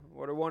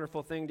What a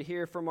wonderful thing to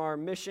hear from our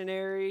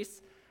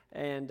missionaries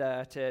and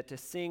to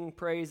sing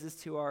praises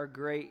to our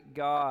great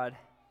God.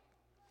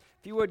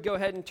 If you would go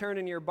ahead and turn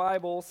in your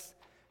Bibles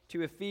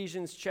to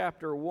Ephesians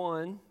chapter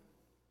 1.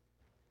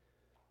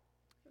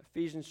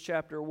 Ephesians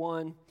chapter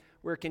 1.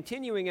 We're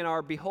continuing in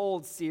our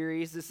Behold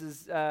series. This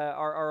is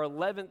our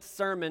 11th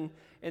sermon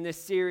in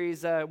this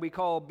series we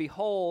call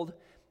Behold.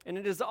 And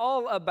it is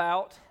all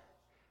about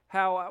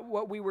how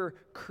what we were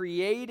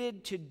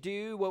created to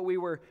do, what we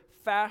were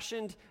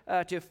fashioned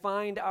to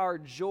find our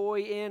joy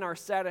in, our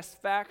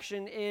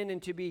satisfaction in,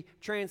 and to be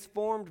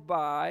transformed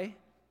by,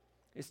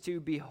 is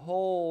to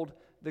behold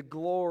the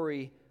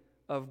glory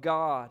of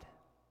God.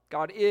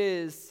 God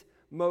is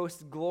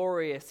most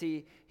glorious.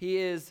 He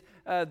is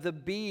the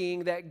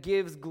being that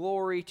gives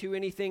glory to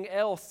anything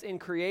else in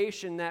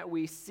creation that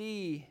we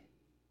see.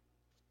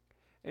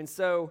 And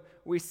so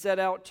we set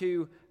out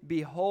to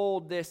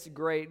behold this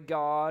great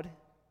God,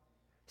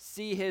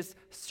 see His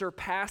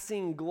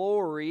surpassing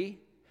glory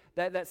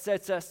that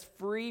sets us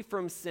free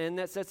from sin,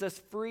 that sets us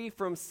free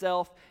from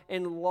self,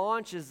 and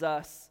launches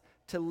us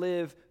to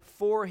live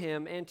for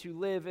Him and to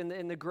live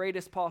in the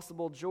greatest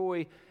possible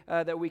joy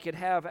that we could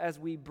have as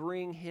we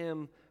bring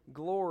Him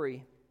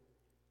glory.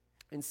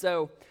 And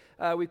so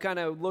we've kind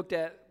of looked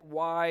at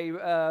why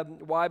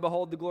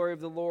behold the glory of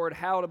the Lord,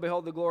 how to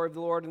behold the glory of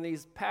the Lord. In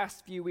these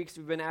past few weeks,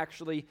 we've been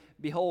actually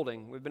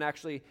beholding. We've been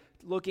actually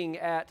looking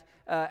at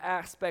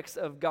aspects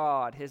of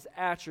God, His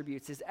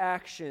attributes, His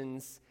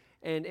actions,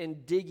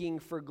 and digging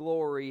for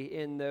glory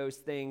in those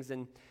things.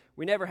 And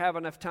we never have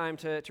enough time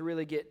to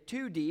really get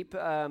too deep,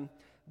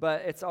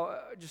 but it's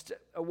just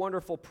a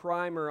wonderful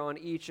primer on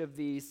each of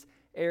these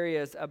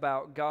areas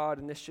about God,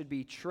 and this should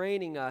be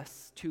training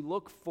us to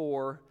look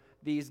for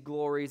these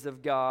glories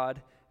of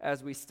God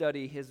as we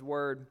study His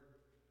Word.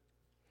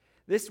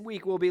 This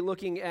week we'll be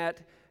looking at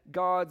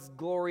God's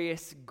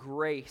glorious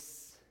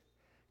grace.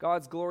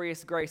 God's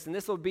glorious grace, and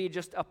this will be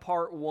just a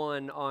part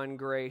one on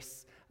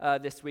grace.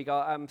 This week.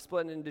 I'm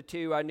splitting it into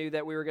two. I knew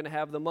that we were going to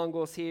have the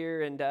Mungals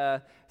here,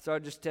 and so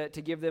just to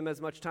give them as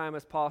much time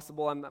as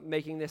possible, I'm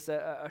making this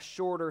a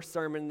shorter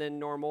sermon than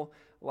normal.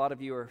 A lot of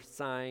you are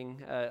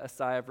sighing a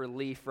sigh of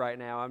relief right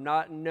now. I'm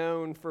not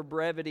known for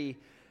brevity.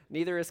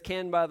 Neither is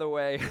Ken, by the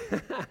way.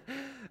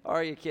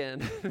 Are you,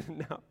 Ken?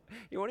 No.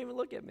 You won't even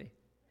look at me.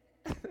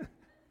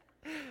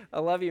 I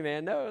love you,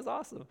 man. No, it was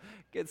awesome.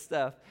 Good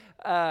stuff.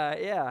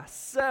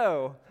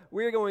 So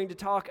we're going to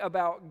talk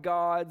about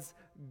God's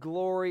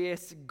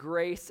glorious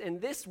grace. And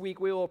this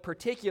week we will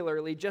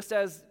particularly, just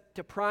as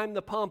to prime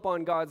the pump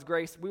on God's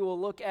grace, we will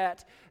look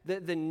at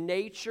the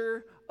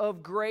nature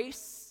of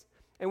grace,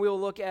 and we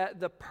will look at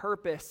the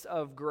purpose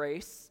of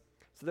grace.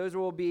 So those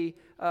will be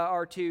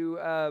our two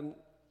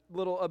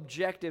little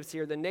objectives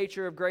here, the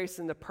nature of grace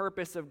and the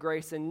purpose of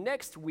grace. And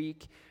next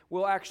week,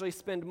 we'll actually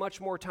spend much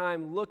more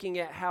time looking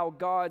at how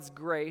God's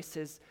grace,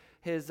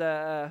 His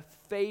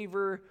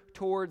favor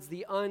towards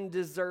the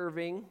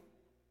undeserving,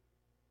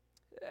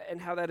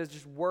 and how that has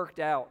just worked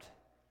out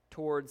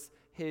towards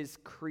His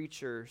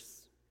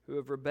creatures who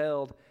have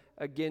rebelled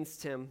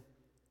against Him.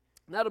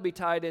 And that'll be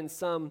tied in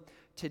some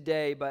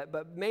today,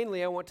 but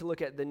mainly I want to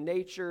look at the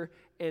nature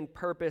and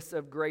purpose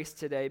of grace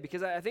today,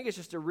 because I think it's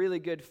just a really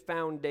good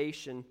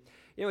foundation.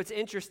 You know, it's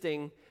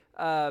interesting.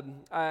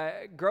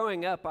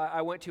 Growing up,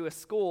 I went to a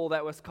school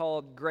that was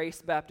called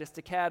Grace Baptist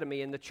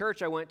Academy, and the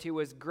church I went to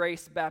was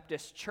Grace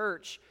Baptist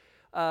Church.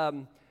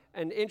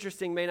 And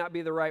interesting may not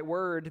be the right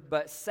word,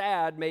 but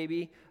sad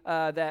maybe,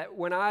 that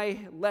when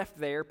I left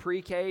there,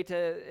 pre-K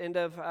to end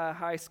of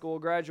high school,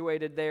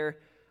 graduated there,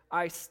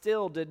 I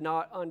still did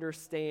not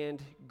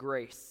understand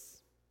grace.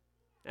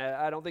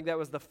 I don't think that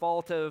was the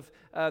fault of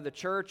the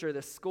church or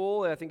the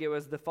school. I think it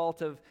was the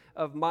fault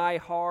of my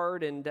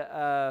hard and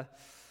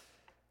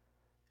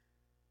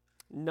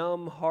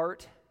numb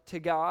heart to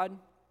God.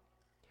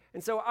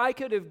 And so I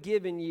could have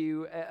given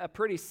you a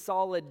pretty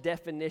solid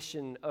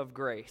definition of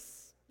grace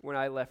when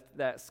I left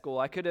that school.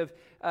 I could have,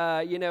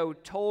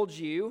 told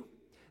you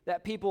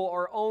that people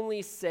are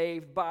only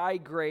saved by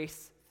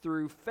grace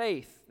through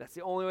faith. That's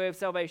the only way of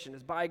salvation,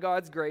 is by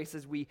God's grace,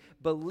 as we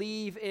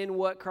believe in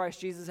what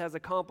Christ Jesus has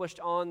accomplished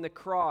on the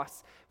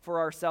cross for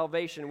our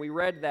salvation. We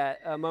read that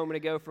a moment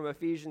ago from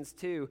Ephesians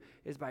 2,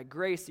 is by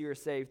grace you are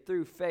saved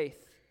through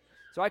faith.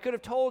 So I could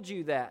have told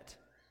you that.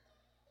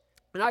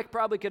 And I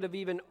probably could have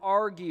even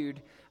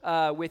argued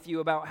with you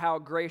about how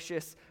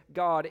gracious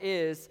God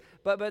is.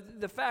 But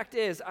the fact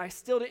is, I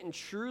still didn't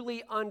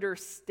truly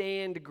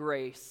understand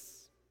grace.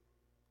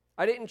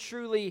 I didn't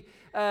truly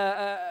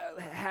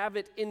have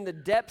it in the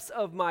depths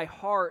of my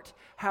heart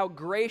how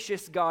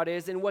gracious God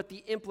is and what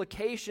the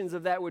implications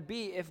of that would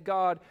be if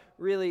God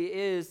really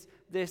is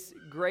this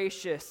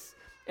gracious.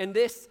 And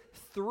this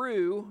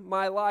threw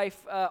my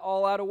life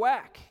all out of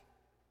whack,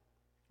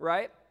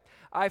 right?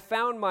 I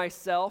found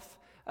myself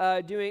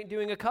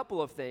doing a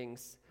couple of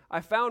things.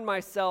 I found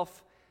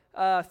myself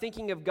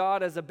thinking of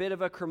God as a bit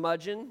of a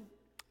curmudgeon,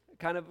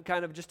 kind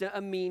of just a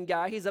mean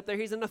guy. He's up there,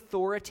 he's an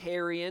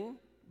authoritarian,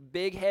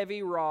 big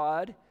heavy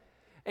rod.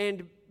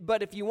 And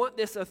but if you want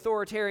this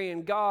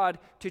authoritarian God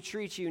to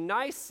treat you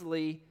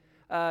nicely,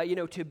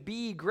 to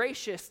be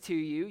gracious to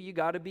you, you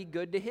got to be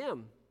good to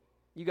him.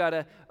 You got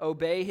to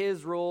obey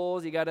his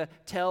rules. You got to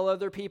tell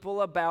other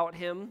people about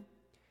him.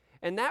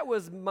 And that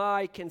was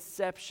my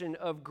conception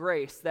of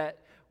grace,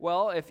 that,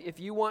 well, if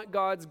you want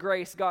God's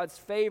grace, God's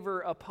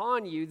favor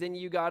upon you, then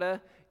you got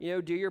to,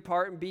 do your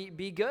part and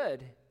be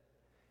good.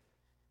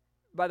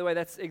 By the way,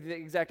 that's the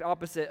exact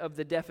opposite of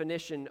the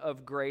definition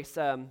of grace.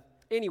 And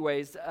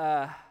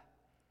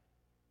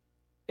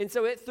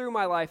so it threw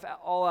my life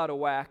all out of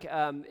whack.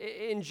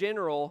 In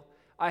general,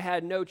 I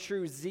had no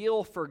true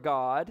zeal for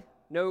God,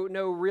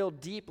 no real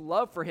deep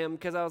love for him,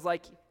 because I was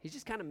like, he's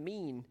just kind of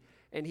mean.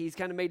 And he's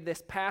kind of made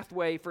this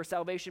pathway for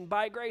salvation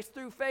by grace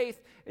through faith.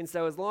 And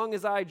so as long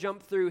as I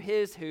jump through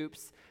his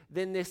hoops,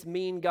 then this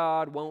mean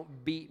God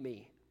won't beat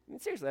me. I mean,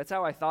 seriously, that's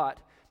how I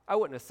thought. I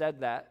wouldn't have said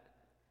that.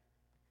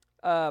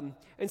 And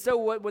so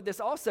what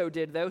this also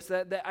did, though,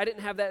 so that I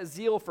didn't have that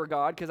zeal for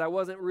God because I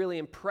wasn't really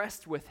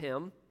impressed with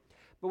him.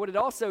 But what it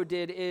also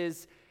did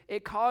is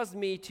it caused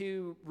me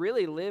to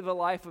really live a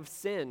life of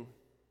sin.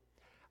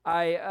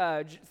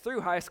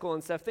 Through high school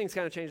and stuff, things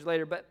kind of changed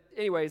later. But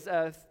anyways,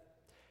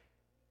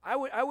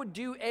 I would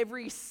do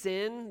every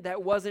sin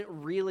that wasn't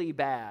really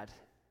bad.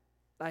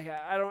 Like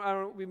I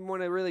don't even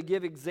want to really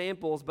give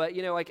examples, but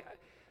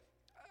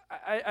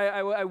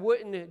I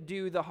wouldn't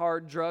do the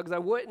hard drugs. I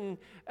wouldn't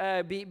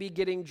be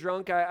getting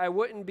drunk. I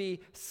wouldn't be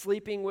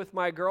sleeping with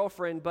my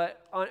girlfriend.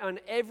 But on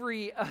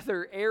every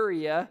other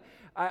area,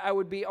 I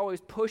would be always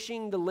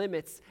pushing the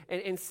limits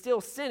and still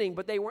sinning.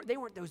 But they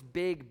weren't those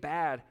big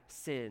bad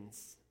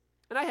sins.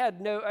 And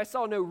I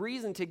saw no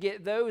reason to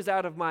get those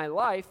out of my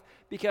life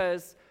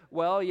because,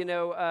 well,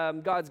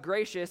 God's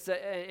gracious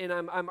and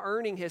I'm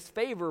earning his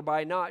favor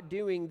by not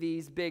doing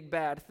these big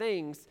bad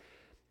things.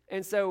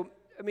 And so,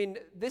 I mean,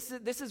 this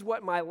is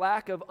what my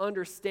lack of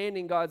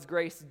understanding God's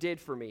grace did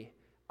for me.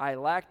 I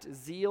lacked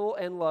zeal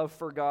and love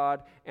for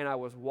God, and I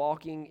was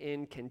walking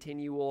in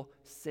continual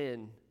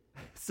sin.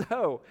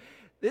 So,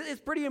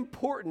 it's pretty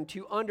important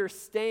to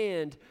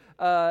understand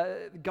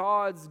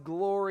God's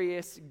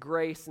glorious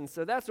grace. And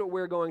so that's what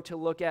we're going to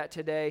look at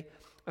today.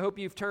 I hope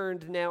you've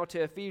turned now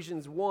to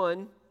Ephesians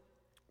 1.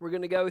 We're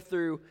going to go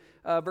through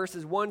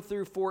verses 1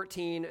 through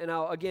 14, and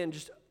I'll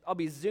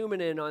be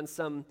zooming in on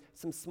some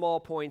small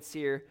points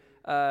here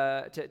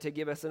to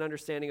give us an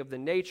understanding of the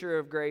nature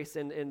of grace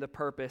and the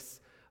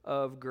purpose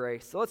of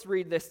grace. So let's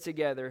read this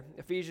together.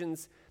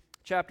 Ephesians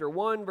chapter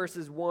 1,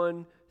 verses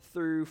 1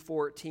 through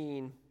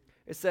 14.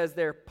 It says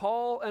there,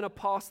 Paul, an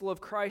apostle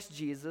of Christ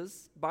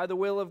Jesus, by the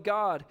will of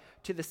God,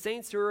 to the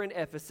saints who are in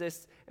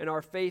Ephesus and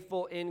are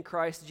faithful in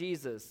Christ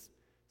Jesus.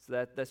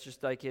 So that's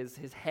just like his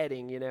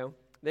heading, Then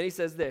he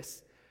says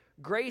this,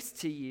 grace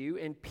to you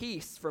and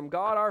peace from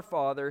God our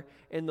Father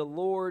and the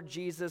Lord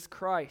Jesus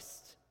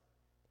Christ.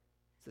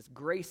 It says,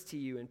 grace to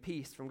you and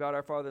peace from God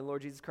our Father and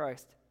Lord Jesus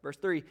Christ. Verse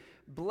 3,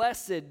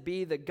 blessed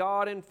be the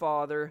God and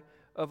Father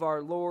of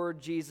our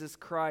Lord Jesus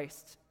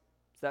Christ.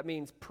 So that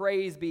means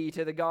praise be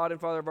to the God and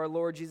Father of our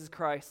Lord Jesus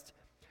Christ,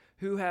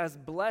 who has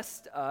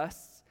blessed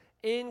us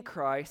in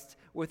Christ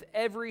with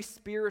every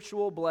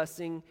spiritual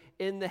blessing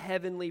in the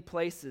heavenly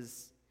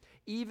places,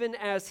 even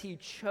as he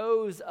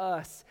chose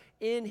us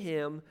in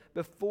him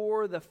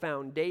before the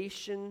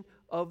foundation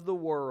of the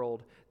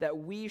world, that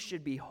we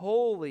should be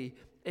holy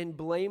and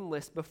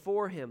blameless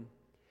before him.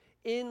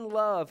 In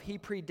love, he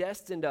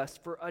predestined us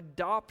for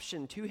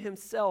adoption to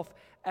himself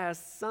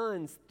as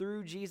sons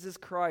through Jesus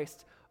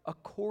Christ,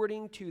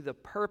 according to the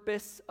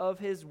purpose of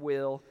his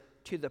will,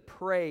 to the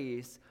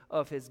praise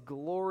of his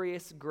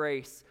glorious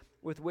grace,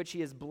 with which he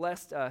has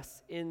blessed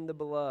us in the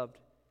beloved.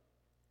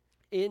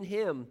 In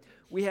him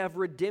we have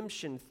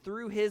redemption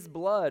through his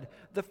blood,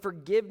 the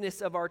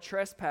forgiveness of our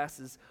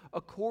trespasses,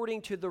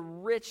 according to the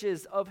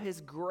riches of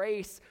his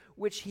grace,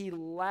 which he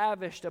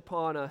lavished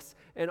upon us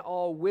in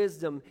all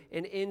wisdom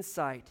and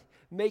insight,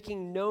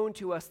 making known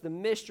to us the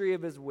mystery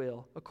of his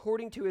will,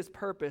 according to his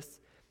purpose,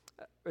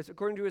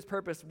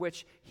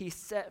 which he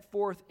set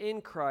forth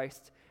in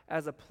Christ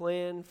as a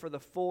plan for the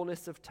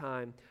fullness of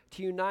time,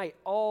 to unite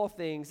all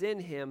things in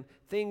him,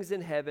 things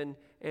in heaven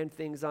and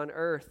things on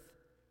earth.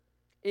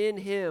 In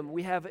him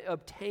we have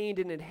obtained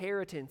an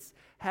inheritance,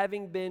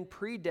 having been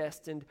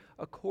predestined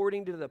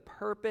according to the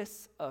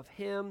purpose of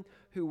him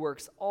who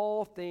works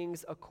all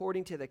things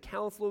according to the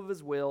counsel of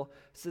his will,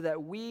 so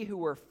that we who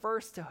were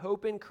first to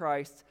hope in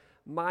Christ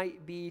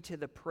might be to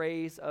the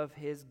praise of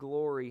his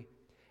glory.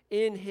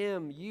 In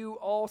him you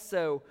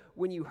also,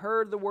 when you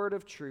heard the word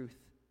of truth,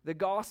 the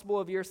gospel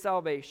of your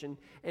salvation,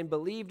 and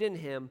believed in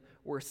him,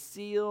 were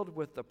sealed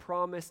with the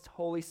promised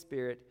Holy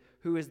Spirit,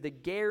 who is the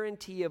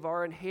guarantee of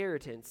our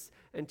inheritance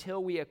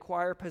until we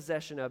acquire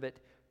possession of it,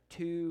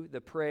 to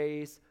the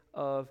praise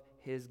of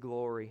his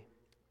glory.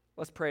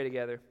 Let's pray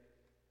together.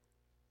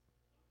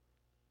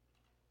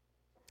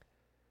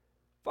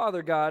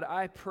 Father God,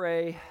 I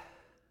pray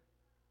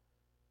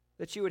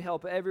that you would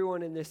help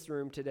everyone in this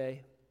room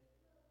today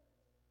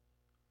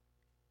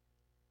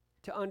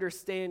to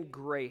understand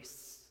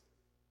grace,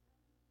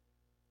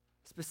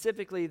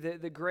 specifically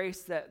the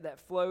grace that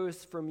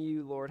flows from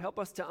you, Lord. Help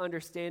us to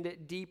understand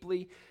it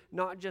deeply,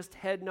 not just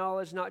head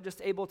knowledge, not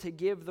just able to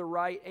give the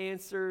right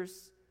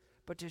answers,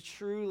 but to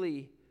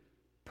truly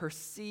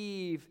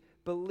perceive,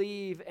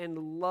 believe,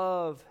 and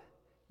love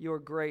your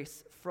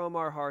grace from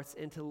our hearts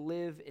and to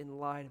live in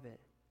light of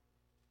it.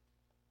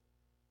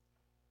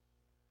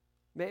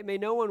 May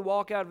no one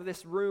walk out of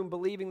this room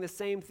believing the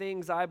same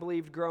things I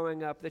believed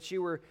growing up, that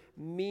you were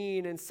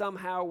mean and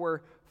somehow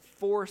were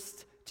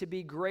forced to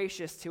be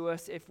gracious to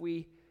us if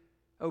we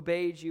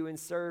obeyed you and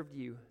served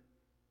you.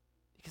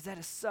 Because that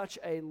is such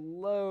a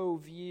low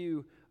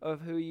view of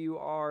who you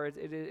are.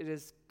 It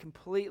is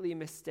completely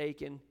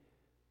mistaken.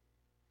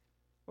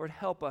 Lord,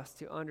 help us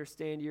to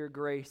understand your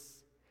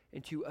grace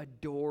and to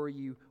adore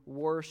you,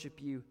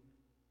 worship you,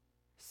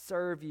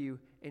 serve you,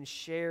 and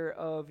share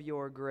of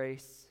your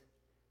grace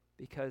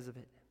because of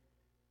it.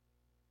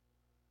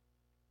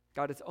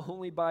 God, it's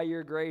only by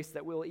your grace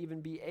that we'll even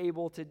be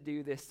able to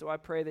do this. So I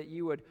pray that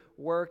you would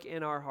work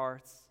in our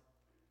hearts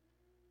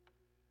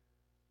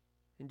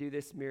and do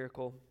this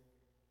miracle.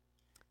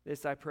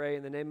 This I pray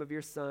in the name of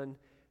your Son,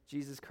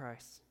 Jesus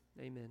Christ.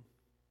 Amen.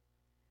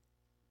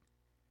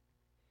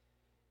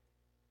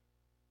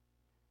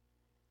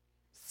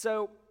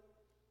 So,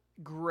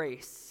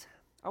 grace.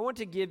 I want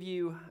to give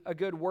you a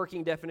good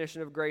working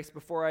definition of grace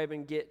before I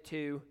even get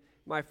to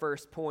my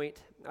first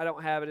point. I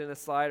don't have it in a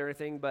slide or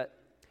anything, but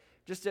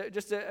just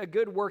a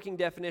good working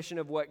definition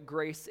of what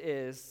grace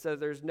is, so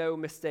there's no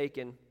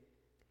mistaken.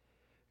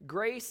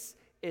 Grace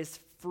is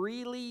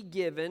freely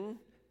given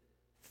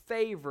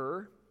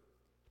favor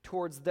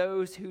towards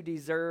those who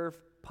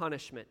deserve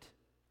punishment.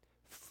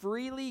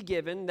 Freely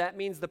given, that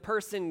means the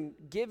person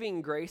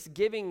giving grace,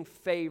 giving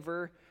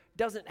favor,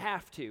 doesn't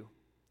have to.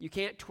 You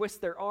can't twist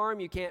their arm,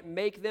 you can't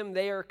make them.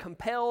 They are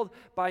compelled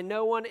by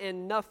no one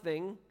and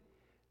nothing.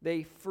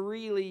 They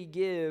freely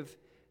give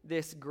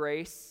this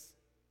grace,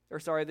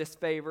 this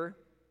favor.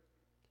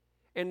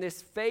 And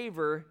this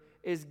favor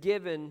is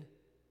given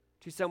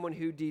to someone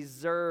who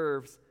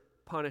deserves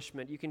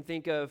punishment. You can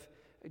think of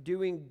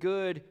doing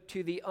good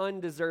to the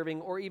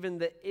undeserving or even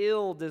the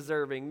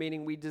ill-deserving,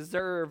 meaning we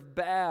deserve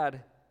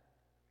bad.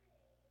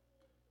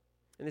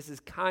 And this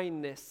is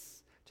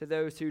kindness to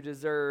those who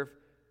deserve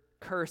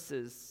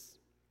curses.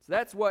 So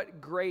that's what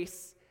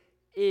grace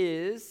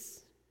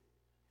is.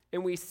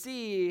 And we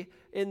see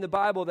in the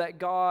Bible that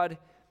God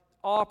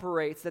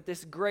operates, that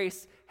this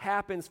grace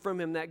happens from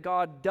him, that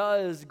God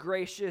does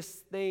gracious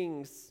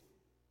things.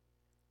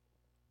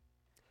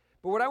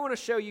 But what I want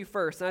to show you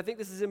first, and I think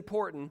this is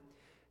important,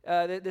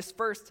 this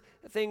first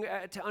thing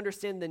to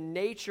understand the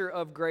nature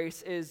of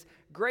grace is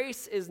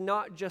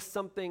not just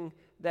something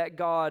that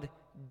God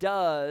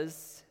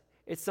does,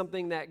 it's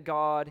something that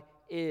God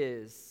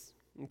is.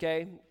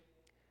 Okay?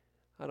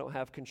 I don't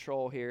have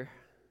control here.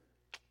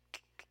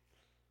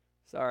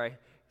 Sorry.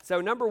 So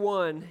number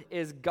one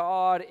is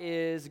God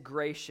is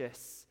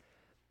gracious.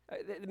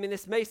 I mean,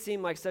 this may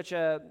seem like such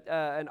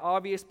an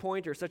obvious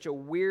point or such a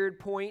weird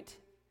point,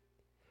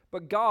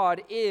 but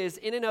God is,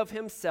 in and of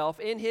himself,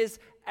 in his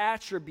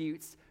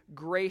attributes,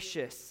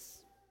 gracious.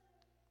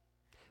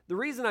 The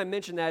reason I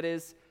mention that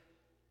is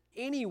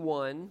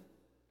anyone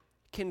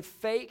can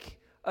fake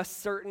a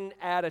certain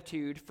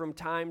attitude from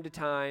time to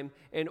time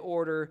in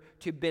order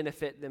to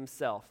benefit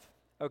themselves,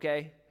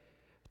 okay?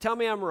 Tell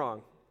me I'm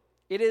wrong.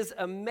 It is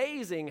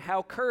amazing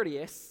how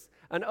courteous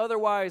an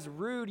otherwise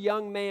rude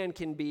young man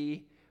can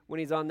be when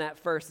he's on that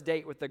first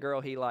date with the girl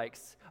he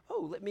likes.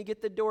 Oh, let me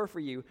get the door for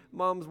you.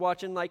 Mom's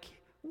watching like,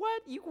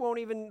 what? You won't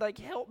even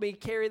help me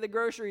carry the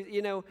groceries,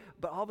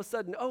 But all of a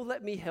sudden, oh,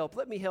 let me help.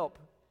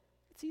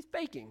 He's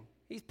faking.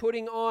 He's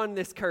putting on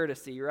this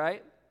courtesy,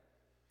 right?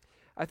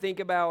 I think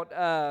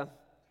about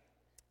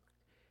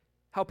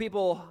how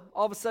people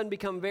all of a sudden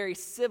become very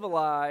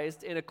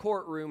civilized in a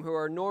courtroom who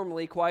are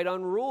normally quite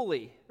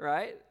unruly,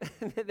 right?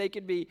 They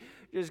could be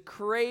just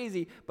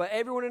crazy, but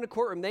everyone in a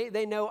courtroom,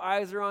 they know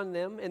eyes are on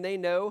them, and they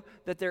know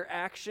that their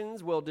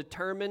actions will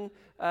determine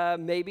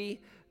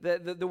maybe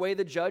the way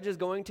the judge is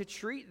going to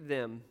treat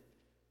them.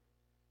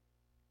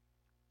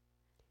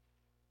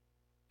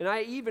 And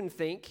I even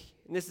think,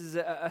 and this is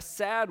a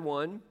sad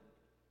one,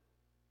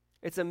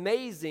 it's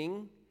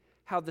amazing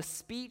how the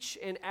speech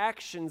and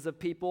actions of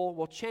people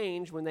will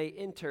change when they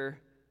enter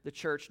the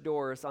church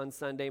doors on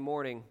Sunday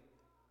morning.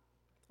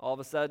 All of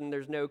a sudden,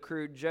 there's no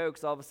crude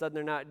jokes. All of a sudden,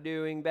 they're not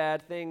doing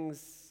bad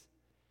things.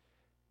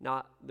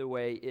 Not the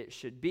way it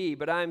should be.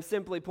 But I'm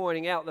simply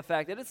pointing out the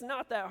fact that it's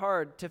not that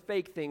hard to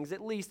fake things,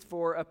 at least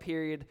for a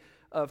period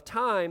of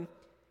time.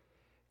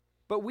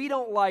 But we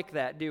don't like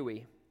that, do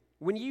we?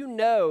 When you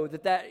know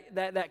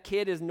that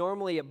kid is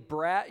normally a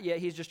brat, yet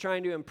he's just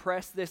trying to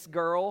impress this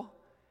girl,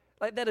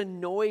 that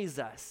annoys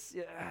us.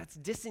 It's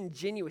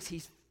disingenuous.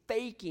 He's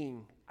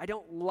faking. I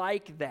don't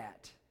like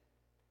that.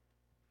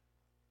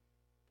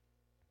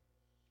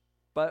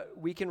 But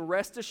we can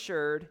rest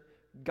assured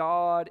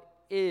God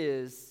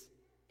is,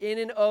 in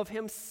and of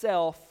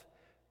himself,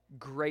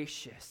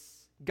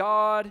 gracious.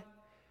 God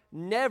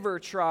never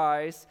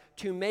tries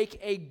to make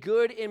a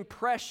good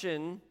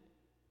impression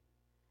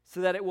so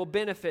that it will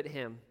benefit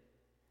him.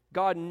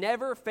 God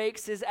never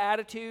fakes his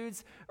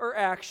attitudes or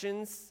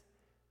actions.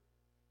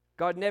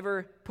 God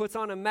never puts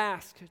on a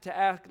mask to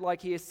act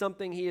like he is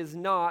something he is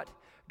not.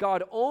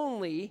 God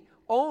only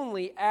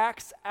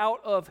acts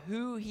out of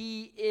who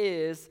he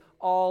is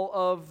all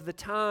of the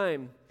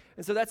time.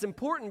 And so that's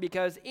important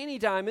because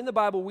anytime in the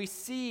Bible we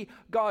see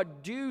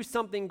God do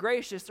something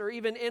gracious, or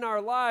even in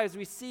our lives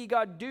we see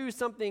God do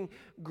something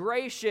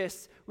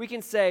gracious, we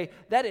can say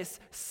that is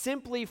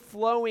simply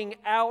flowing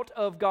out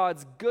of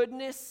God's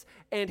goodness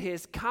and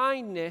his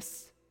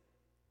kindness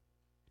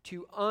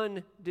to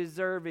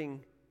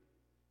undeserving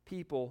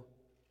people.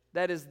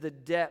 That is the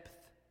depth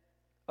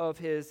of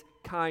his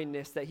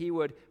kindness, that he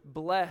would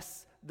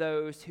bless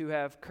those who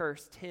have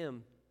cursed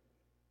him.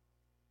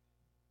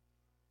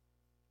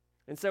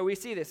 And so we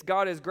see this.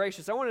 God is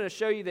gracious. I wanted to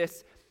show you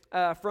this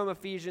from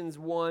Ephesians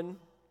 1,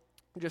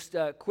 just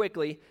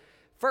quickly.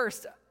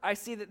 First, I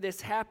see that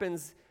this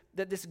happens,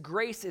 that this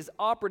grace is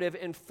operative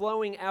and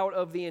flowing out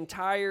of the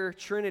entire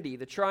Trinity,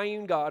 the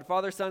triune God,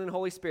 Father, Son, and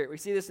Holy Spirit. We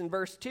see this in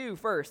verse 2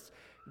 first.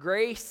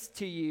 Grace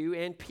to you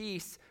and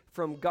peace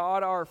from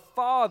God our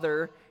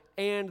Father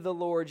and the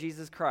Lord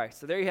Jesus Christ.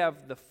 So there you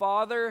have the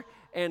Father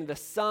and the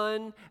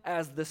Son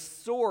as the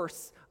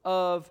source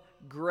of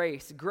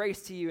grace.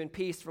 Grace to you and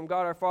peace from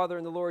God our Father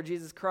and the Lord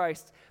Jesus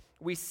Christ.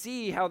 We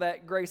see how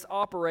that grace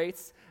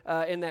operates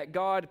in that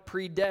God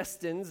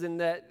predestines and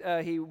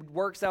that he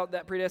works out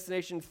that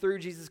predestination through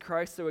Jesus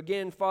Christ. So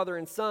again, Father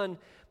and Son.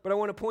 But I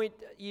want to point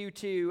you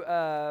to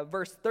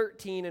verse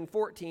 13 and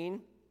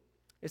 14.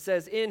 It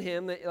says, in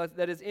him,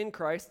 that is in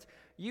Christ,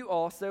 you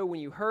also, when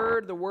you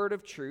heard the word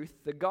of truth,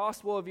 the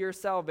gospel of your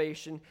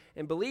salvation,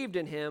 and believed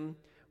in him,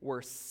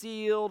 were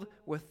sealed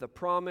with the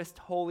promised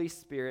Holy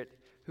Spirit,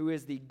 who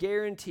is the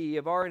guarantee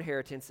of our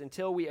inheritance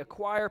until we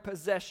acquire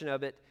possession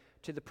of it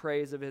to the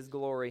praise of his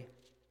glory.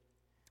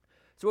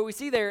 So what we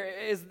see there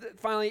is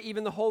finally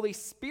even the Holy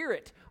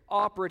Spirit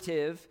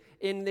operative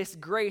in this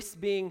grace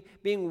being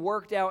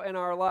worked out in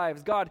our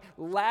lives. God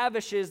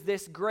lavishes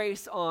this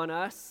grace on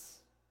us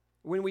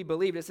when we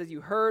believe. It says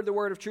you heard the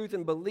word of truth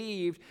and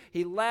believed.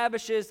 He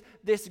lavishes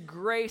this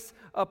grace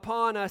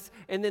upon us,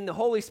 and then the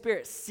Holy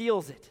Spirit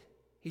seals it.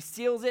 He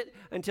seals it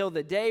until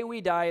the day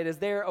we die. It is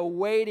there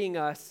awaiting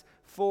us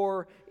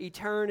for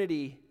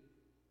eternity.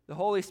 The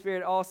Holy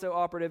Spirit also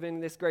operative in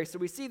this grace. So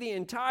we see the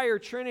entire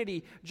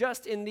Trinity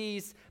just in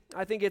these,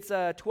 I think it's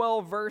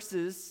 14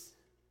 verses.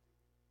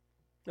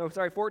 In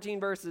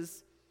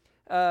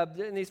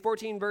these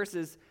 14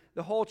 verses,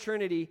 the whole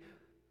Trinity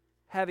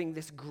having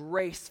this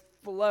grace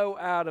flow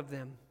out of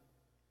them.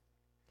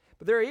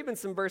 But there are even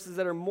some verses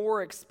that are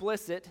more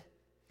explicit.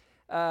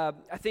 I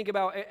think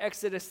about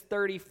Exodus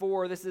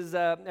 34. This is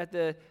at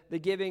the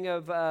giving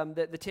of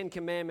the Ten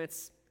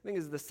Commandments. I think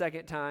this is the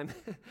second time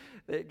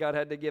that God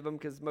had to give them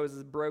because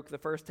Moses broke the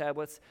first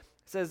tablets.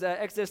 It says,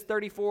 Exodus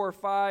 34,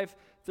 5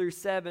 through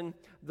 7,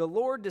 the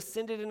Lord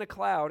descended in a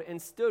cloud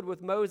and stood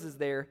with Moses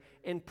there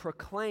and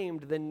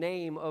proclaimed the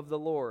name of the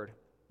Lord.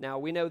 Now,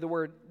 we know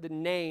the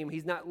name.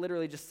 He's not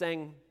literally just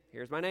saying,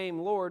 here's my name,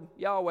 Lord,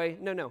 Yahweh.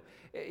 No.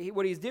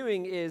 What he's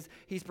doing is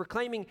he's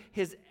proclaiming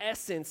his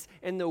essence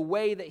and the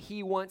way that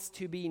he wants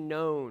to be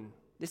known.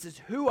 This is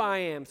who I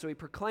am. So he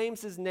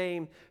proclaims his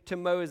name to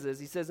Moses.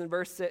 It says in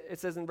verse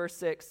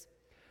 6,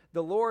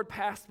 the Lord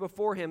passed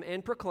before him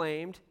and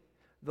proclaimed,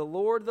 the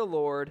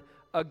Lord,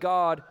 a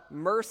God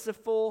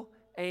merciful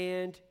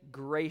and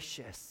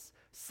gracious,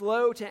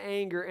 slow to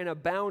anger and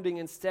abounding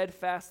in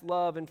steadfast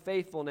love and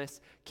faithfulness,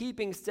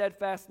 keeping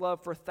steadfast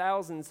love for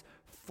thousands,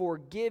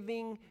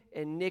 forgiving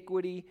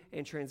iniquity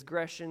and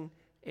transgression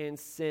and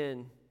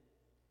sin.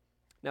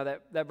 Now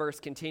that verse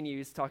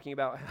continues talking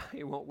about how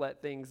he won't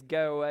let things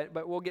go,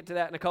 but we'll get to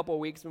that in a couple of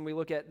weeks when we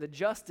look at the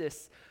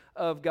justice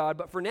of God.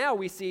 But for now,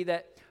 we see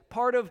that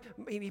part of,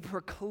 he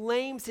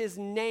proclaims his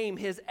name,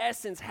 his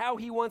essence, how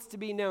he wants to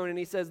be known. And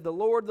he says, the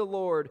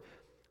Lord,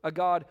 a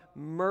God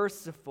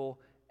merciful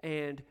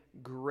and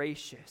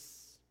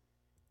gracious.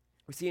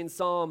 We see in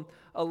Psalm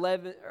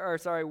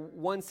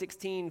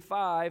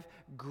 116:5,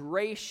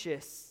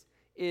 gracious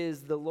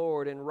is the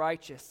Lord and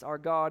righteous. Our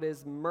God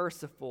is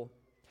merciful.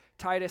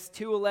 Titus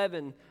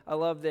 2:11, I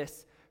love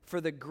this.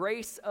 For the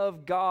grace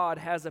of God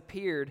has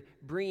appeared,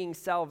 bringing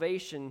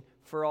salvation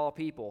for all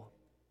people.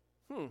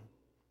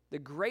 The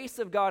grace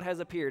of God has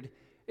appeared.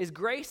 Is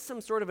grace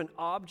some sort of an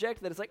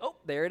object that it's like, oh,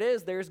 there it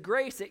is, there's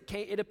grace,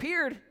 it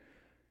appeared?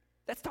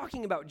 That's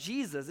talking about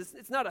Jesus.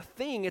 It's not a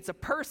thing, it's a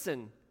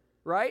person,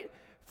 right?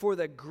 For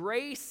the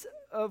grace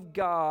of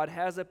God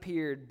has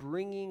appeared,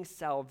 bringing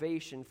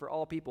salvation for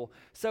all people.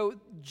 So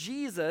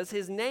Jesus,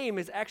 his name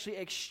is actually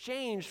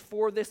exchanged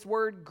for this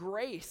word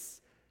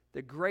grace.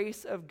 The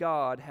grace of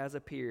God has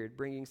appeared,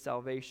 bringing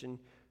salvation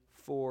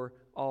for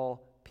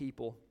all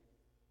people.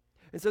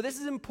 And so this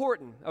is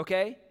important,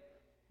 okay?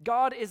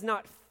 God is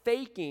not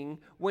faking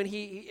when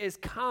he is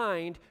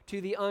kind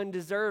to the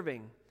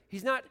undeserving.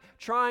 He's not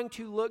trying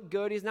to look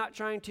good. He's not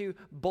trying to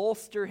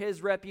bolster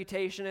his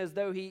reputation as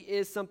though he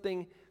is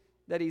something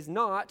that he's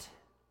not.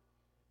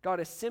 God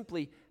is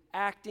simply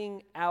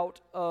acting out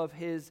of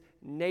his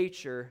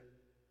nature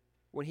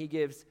when he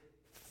gives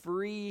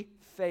free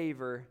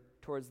favor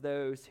towards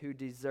those who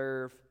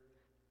deserve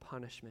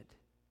punishment.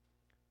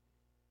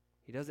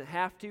 He doesn't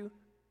have to,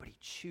 but he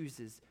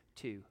chooses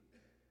to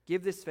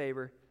give this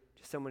favor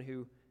to someone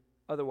who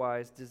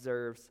otherwise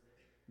deserves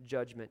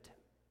judgment.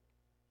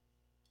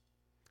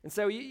 And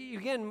so,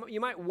 again, you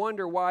might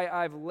wonder why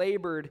I've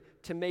labored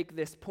to make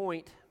this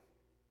point.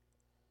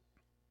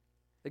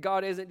 That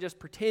God isn't just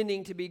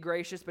pretending to be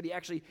gracious, but he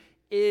actually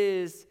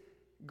is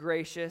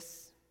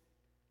gracious.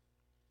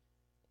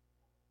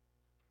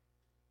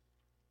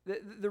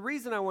 The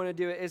reason I want to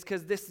do it is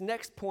because this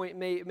next point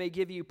may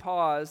give you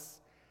pause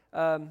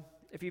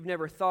if you've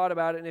never thought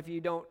about it and if you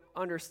don't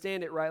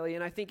understand it rightly.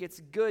 And I think it's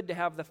good to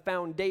have the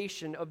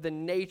foundation of the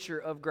nature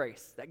of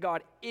grace, that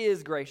God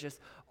is gracious.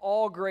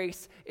 All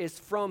grace is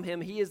from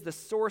him. He is the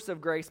source of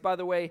grace. By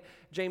the way,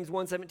 James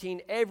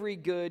 1:17, every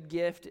good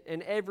gift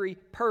and every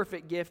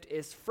perfect gift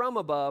is from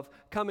above,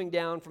 coming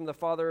down from the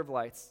Father of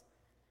lights.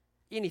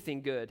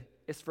 Anything good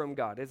is from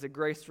God. It's a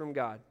grace from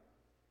God.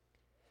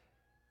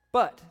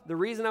 But the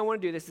reason I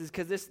want to do this is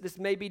because this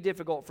may be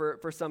difficult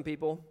for some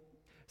people.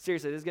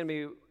 Seriously, this is going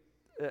to be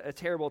a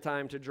terrible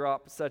time to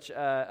drop such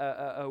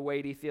a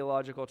weighty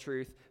theological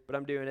truth, but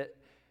I'm doing it.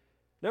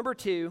 Number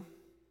 2,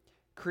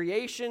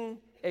 creation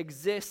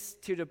exists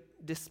to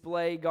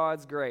display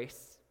God's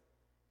grace.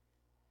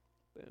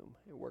 Boom,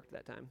 it worked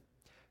that time.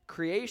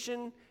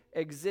 Creation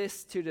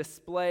exists to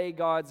display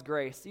God's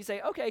grace. You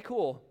say, okay,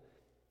 cool.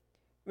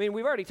 I mean,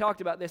 we've already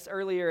talked about this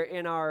earlier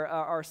in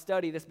our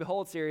study, this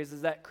Behold series,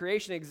 is that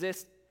creation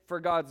exists for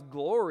God's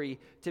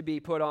glory to be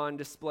put on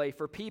display,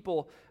 for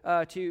people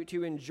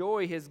to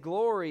enjoy his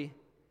glory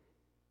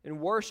and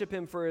worship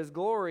him for his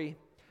glory.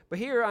 But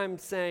here I'm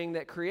saying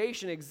that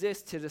creation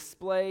exists to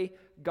display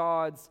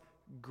God's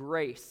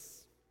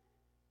grace.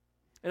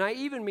 And I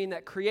even mean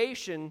that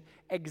creation,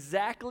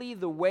 exactly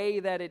the way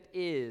that it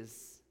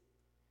is,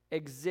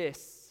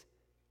 exists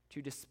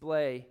to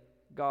display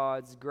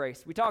God's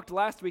grace. We talked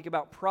last week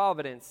about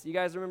providence. You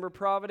guys remember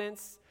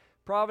providence?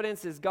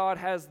 Providence is God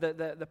has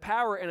the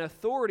power and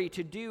authority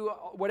to do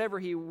whatever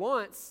he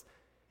wants,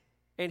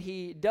 and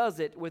he does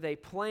it with a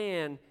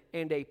plan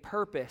and a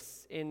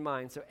purpose in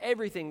mind. So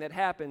everything that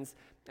happens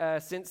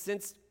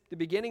since the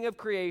beginning of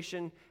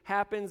creation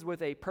happens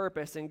with a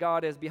purpose, and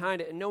God is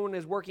behind it, and no one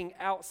is working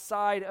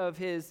outside of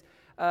his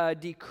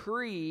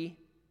decree,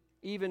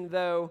 even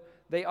though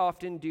they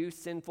often do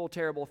sinful,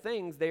 terrible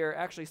things. They are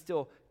actually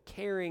still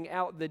carrying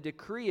out the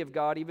decree of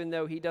God, even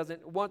though he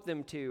doesn't want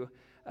them to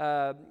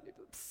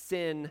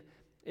sin,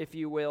 if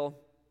you will.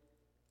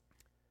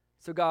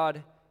 So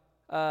God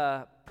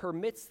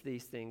permits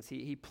these things.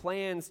 He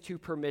plans to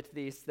permit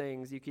these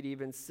things, you could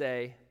even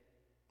say,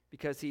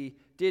 because he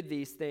did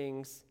these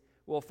things,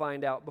 we'll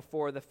find out,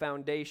 before the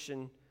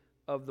foundation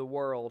of the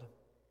world.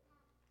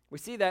 We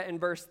see that in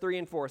verse 3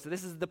 and 4. So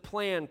this is the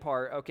plan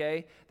part,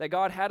 okay? That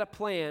God had a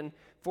plan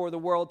for the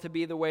world to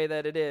be the way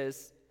that it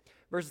is.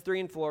 Verses 3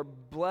 and 4,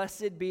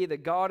 blessed be the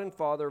God and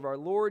Father of our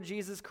Lord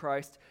Jesus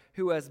Christ,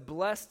 who has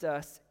blessed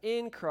us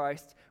in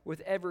Christ with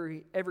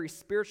every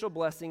spiritual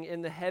blessing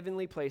in the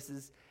heavenly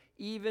places,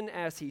 even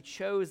as he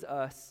chose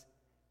us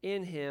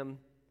in him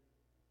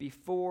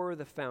before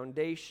the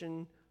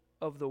foundation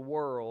of the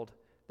world,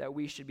 that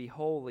we should be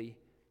holy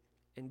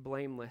and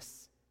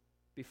blameless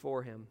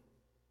before him.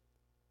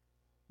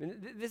 And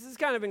this is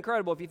kind of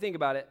incredible if you think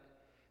about it.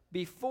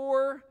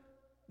 Before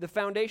the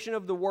foundation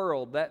of the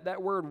world,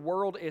 that word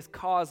world is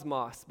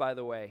cosmos, by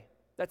the way.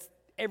 That's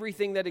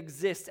everything that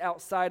exists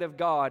outside of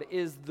God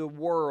is the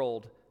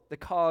world, the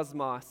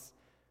cosmos.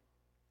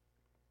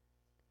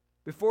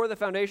 Before the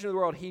foundation of the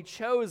world, he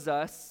chose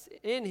us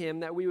in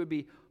him that we would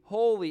be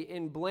holy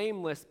and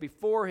blameless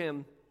before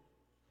him.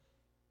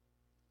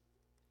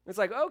 It's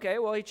like, okay,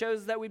 well, he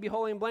chose that we'd be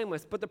holy and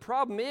blameless. But the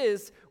problem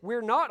is,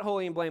 we're not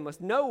holy and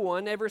blameless. No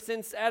one, ever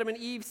since Adam and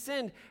Eve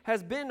sinned,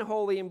 has been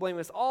holy and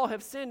blameless. All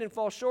have sinned and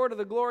fall short of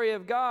the glory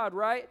of God,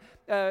 right?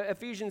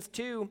 Ephesians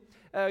 2,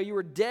 you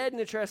were dead in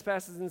the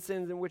trespasses and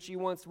sins in which you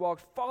once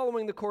walked,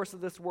 following the course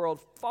of this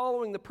world,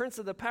 following the prince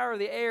of the power of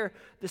the air,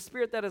 the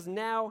spirit that is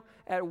now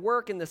at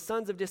work in the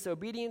sons of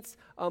disobedience,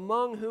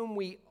 among whom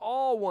we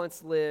all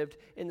once lived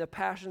in the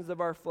passions of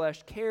our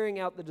flesh, carrying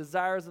out the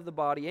desires of the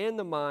body and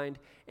the mind,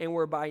 and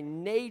were by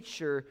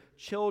nature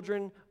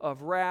children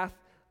of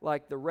wrath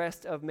like the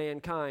rest of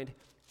mankind.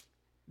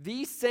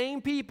 These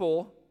same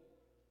people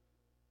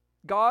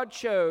God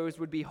chose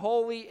would be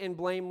holy and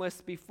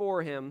blameless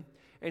before him,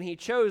 and he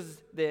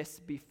chose this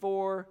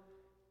before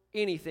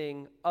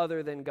anything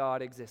other than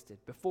God existed,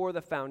 before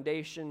the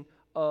foundation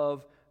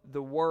of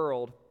the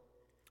world.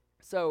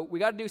 So we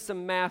got to do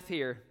some math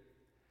here.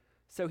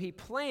 So he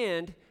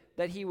planned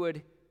that he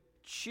would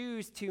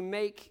choose to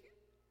make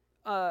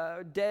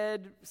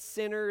dead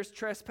sinners,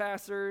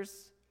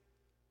 trespassers,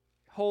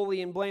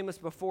 holy and blameless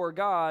before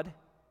God,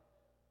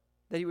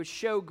 that he would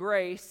show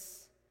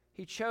grace.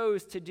 He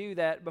chose to do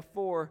that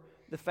before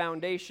the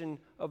foundation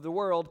of the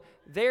world.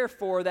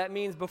 Therefore, that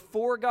means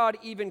before God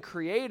even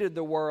created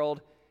the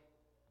world,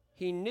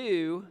 he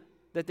knew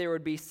that there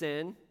would be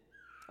sin.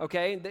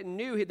 okay, that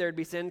knew there'd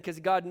be sin because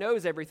God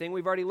knows everything.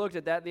 We've already looked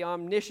at that, the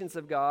omniscience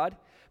of God.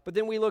 But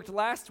then we looked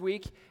last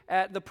week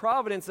at the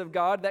providence of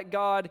God, that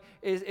God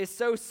is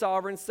so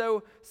sovereign,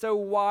 so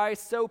wise,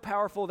 so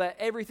powerful that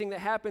everything that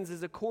happens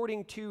is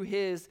according to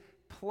his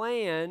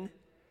plan.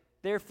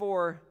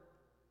 Therefore,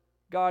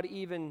 God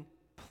even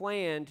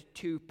planned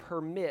to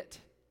permit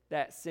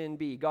that sin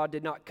be. God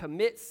did not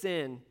commit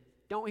sin.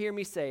 Don't hear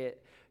me say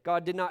it.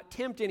 God did not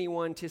tempt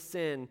anyone to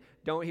sin.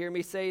 Don't hear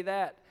me say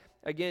that.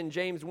 Again,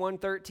 James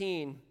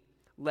 1:13,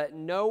 let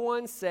no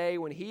one say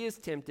when he is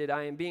tempted,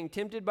 I am being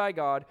tempted by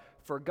God,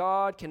 for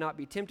God cannot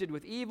be tempted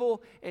with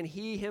evil, and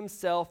he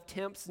himself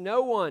tempts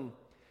no one.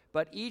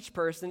 But each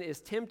person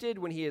is tempted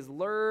when he is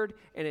lured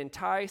and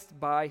enticed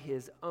by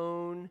his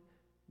own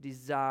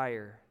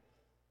desire.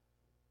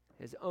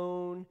 His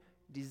own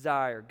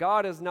desire.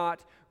 God is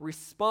not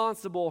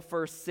responsible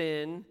for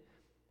sin,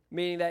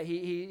 meaning that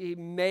he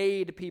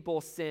made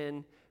people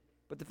sin.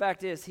 But the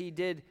fact is, he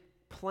did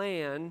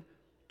plan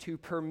to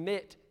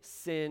permit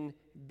sin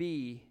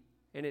be.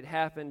 And it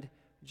happened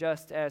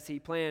just as he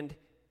planned.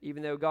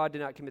 Even though God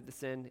did not commit the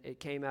sin, it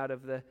came out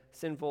of the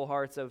sinful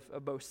hearts of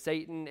both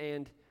Satan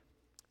and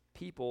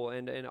people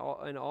and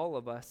all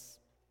of us.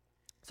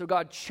 So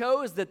God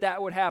chose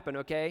that would happen,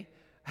 okay?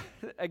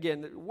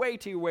 Again, way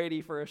too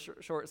weighty for a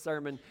short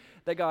sermon,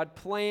 that God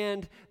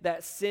planned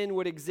that sin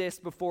would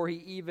exist before he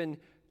even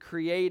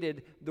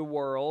created the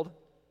world.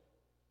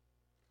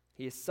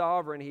 He is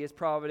sovereign, he is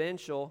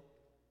providential,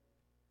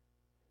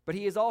 but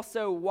he is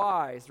also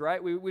wise,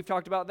 right? We've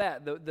talked about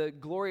that, the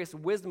glorious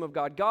wisdom of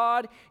God.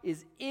 God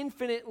is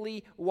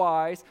infinitely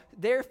wise.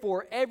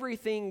 Therefore,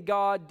 everything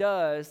God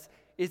does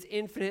is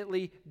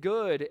infinitely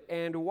good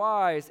and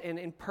wise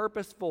and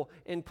purposeful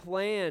and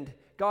planned.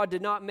 God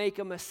did not make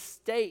a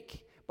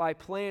mistake by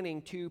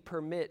planning to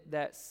permit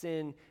that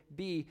sin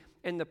be.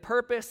 And the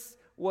purpose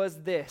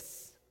was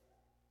this: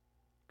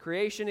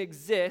 creation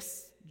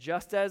exists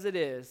just as it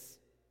is,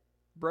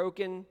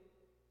 broken,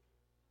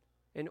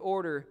 in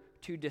order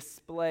to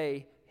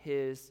display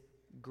his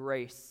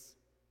grace.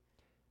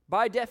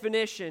 By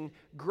definition,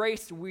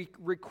 grace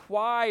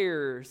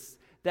requires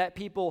that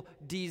people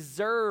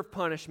deserve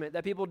punishment,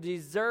 that people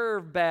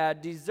deserve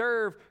bad,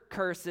 deserve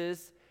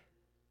curses,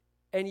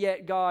 and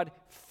yet God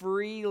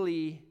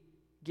freely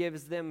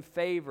gives them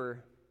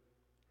favor.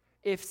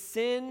 If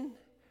sin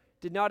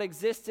did not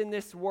exist in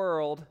this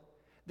world,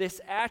 this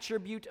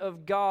attribute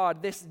of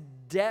God, this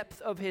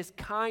depth of his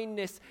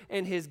kindness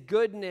and his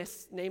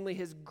goodness, namely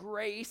his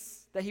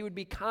grace, that he would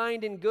be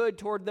kind and good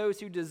toward those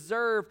who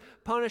deserve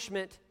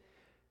punishment,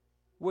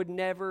 would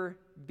never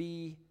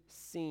be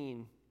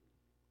seen.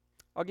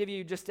 I'll give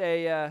you just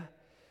a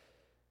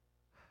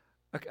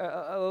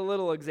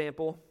little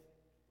example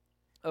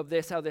of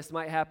this, how this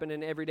might happen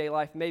in everyday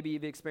life. Maybe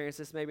you've experienced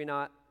this, maybe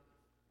not.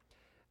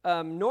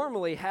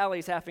 Normally,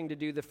 Hallie's having to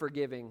do the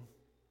forgiving,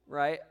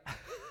 right?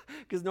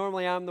 Because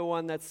normally I'm the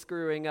one that's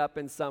screwing up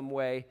in some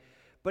way.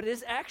 But it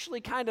is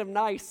actually kind of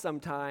nice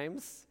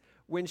sometimes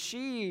when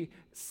she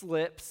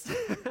slips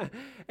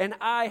and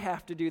I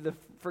have to do the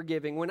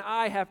forgiving, when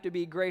I have to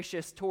be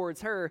gracious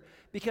towards her,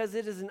 because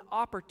it is an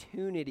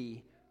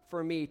opportunity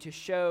for me to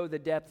show the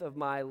depth of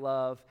my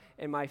love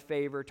and my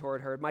favor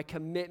toward her, my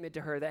commitment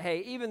to her, that, hey,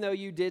 even though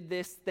you did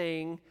this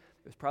thing,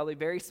 it was probably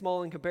very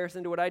small in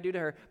comparison to what I do to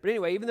her, but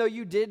anyway, even though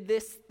you did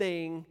this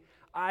thing,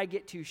 I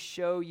get to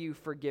show you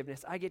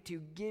forgiveness. I get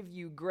to give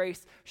you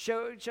grace,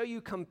 show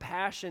you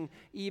compassion,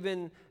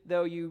 even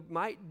though you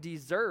might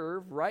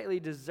rightly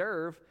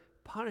deserve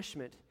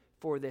punishment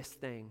for this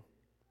thing.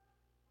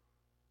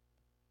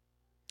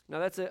 Now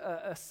that's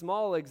a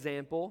small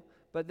example,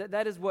 but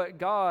that is what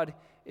God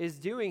is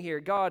doing here.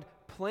 God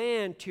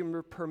planned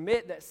to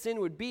permit that sin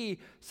would be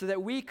so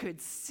that we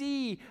could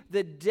see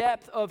the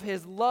depth of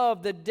his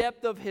love, the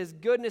depth of his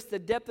goodness, the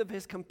depth of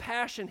his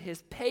compassion,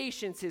 his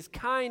patience, his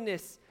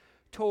kindness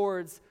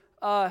towards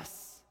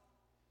us.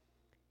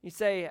 You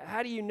say,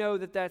 how do you know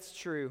that that's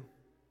true?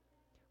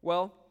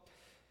 Well,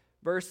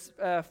 verse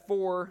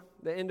 4,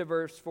 the end of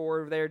verse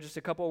 4 there, just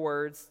a couple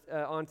words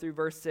on through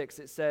verse 6,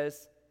 it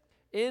says,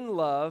 in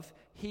love,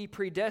 he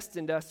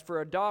predestined us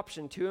for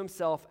adoption to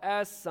himself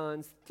as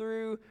sons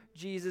through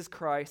Jesus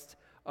Christ,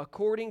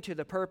 according to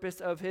the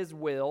purpose of his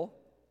will.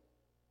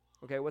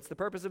 Okay, what's the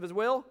purpose of his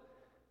will?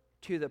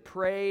 To the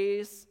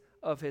praise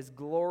of his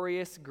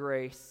glorious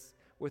grace,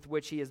 with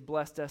which he has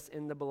blessed us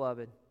in the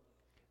beloved.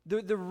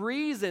 The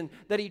reason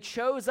that he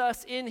chose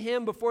us in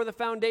him before the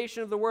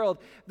foundation of the world,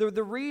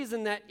 the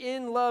reason that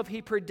in love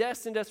he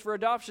predestined us for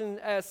adoption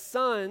as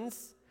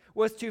sons,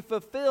 was to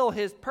fulfill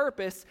his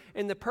purpose,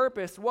 and the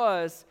purpose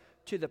was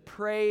to the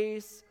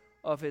praise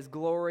of his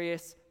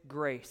glorious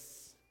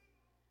grace.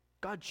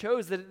 God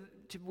chose that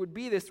it would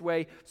be this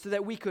way so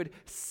that we could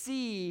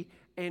see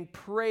and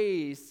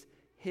praise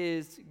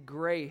his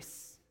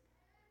grace.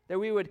 That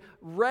we would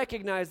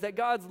recognize that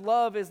God's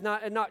love is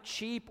not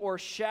cheap or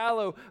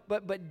shallow,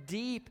 but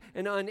deep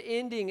and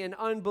unending and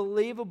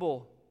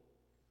unbelievable.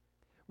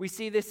 We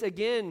see this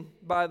again,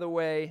 by the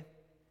way,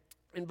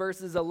 in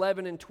verses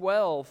 11 and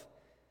 12.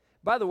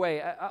 By the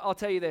way, I'll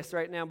tell you this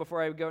right now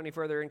before I go any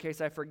further in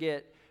case I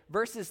forget.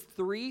 Verses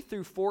 3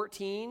 through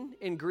 14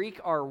 in Greek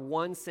are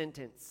one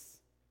sentence.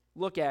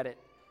 Look at it.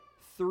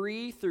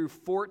 3 through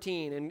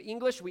 14. In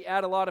English, we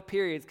add a lot of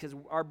periods because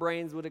our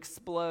brains would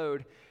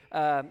explode.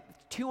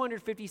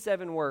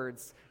 257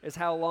 words is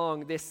how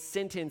long this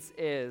sentence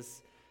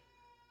is.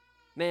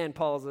 Man,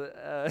 Paul's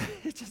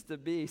just a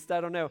beast.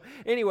 I don't know.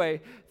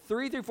 Anyway,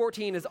 3 through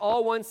 14 is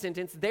all one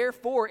sentence.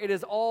 Therefore, it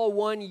is all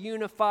one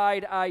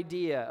unified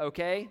idea,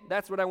 okay?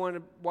 That's what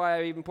why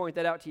I even point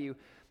that out to you.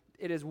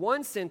 It is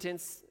one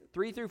sentence,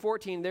 3 through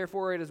 14.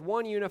 Therefore, it is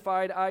one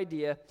unified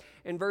idea.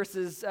 In verse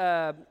 6,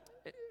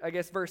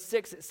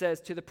 it says,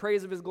 to the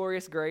praise of his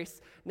glorious grace.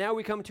 Now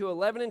we come to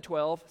 11 and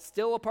 12,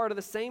 still a part of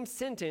the same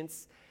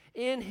sentence.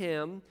 In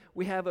him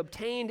we have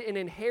obtained an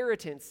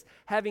inheritance,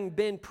 having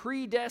been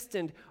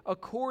predestined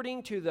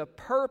according to the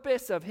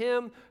purpose of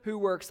him who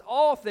works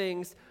all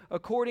things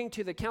according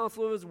to the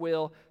counsel of his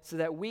will, so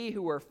that we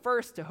who were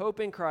first to hope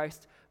in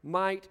Christ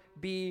might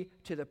be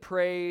to the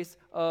praise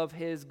of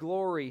his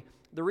glory.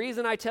 The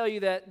reason I tell you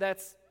that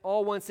that's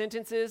all one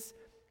sentence is,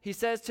 he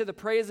says to the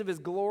praise of his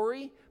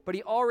glory, but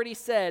he already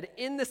said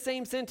in the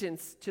same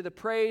sentence to the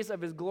praise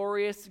of his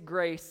glorious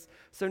grace.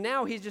 So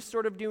now he's just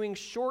sort of doing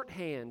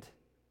shorthand.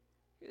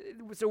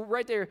 So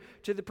right there,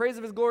 to the praise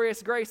of his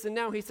glorious grace, and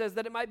now he says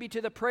that it might be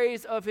to the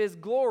praise of his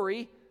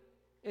glory,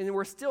 and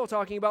we're still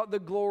talking about the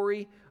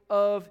glory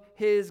of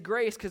his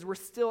grace because we're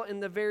still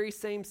in the very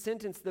same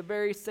sentence, the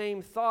very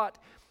same thought.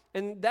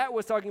 And that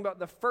was talking about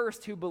the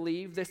first who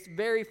believed, this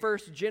very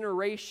first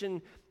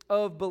generation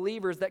of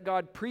believers that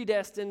God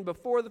predestined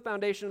before the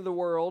foundation of the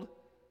world.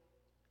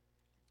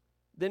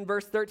 Then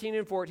verse 13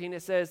 and 14,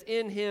 it says,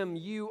 in him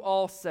you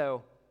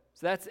also.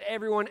 So that's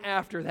everyone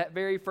after that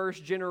very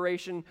first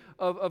generation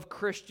of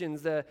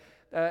Christians,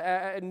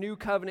 new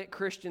covenant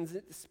Christians,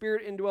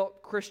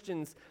 Spirit-indwelt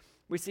Christians.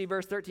 We see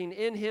verse 13,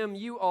 in him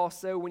you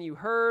also, when you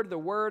heard the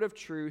word of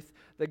truth,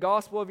 the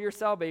gospel of your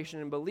salvation,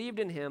 and believed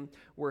in him,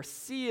 were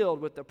sealed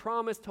with the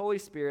promised Holy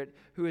Spirit,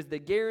 who is the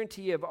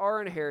guarantee of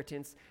our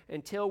inheritance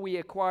until we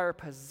acquire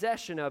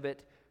possession of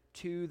it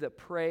to the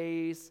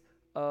praise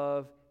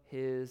of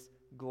his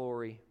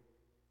glory.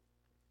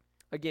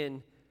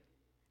 Again,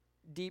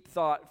 deep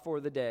thought for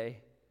the day.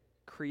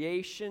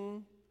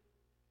 Creation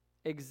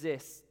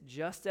exists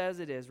just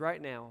as it is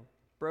right now.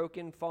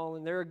 Broken,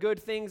 fallen. There are good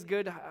things,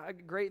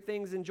 great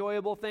things,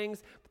 enjoyable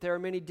things, but there are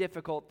many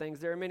difficult things.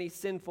 There are many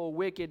sinful,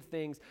 wicked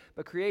things.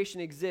 But creation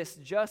exists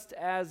just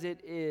as it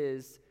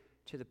is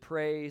to the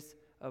praise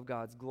of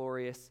God's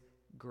glorious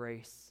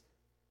grace.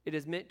 It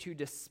is meant to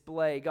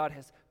display. God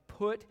has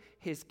put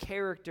his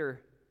character,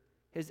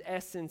 his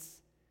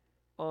essence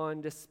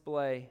on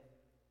display.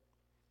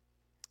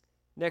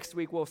 Next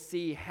week we'll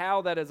see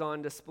how that is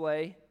on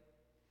display.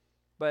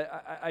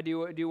 But I do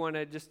want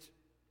to just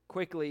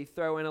quickly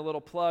throw in a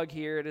little plug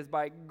here. It is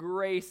by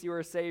grace you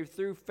are saved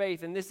through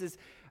faith, and this is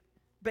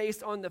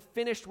based on the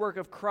finished work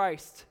of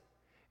Christ.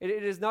 It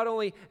is not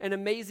only an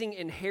amazing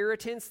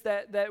inheritance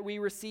that we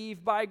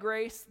receive by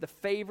grace, the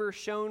favor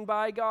shown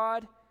by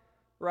God,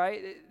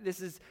 right?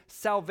 This is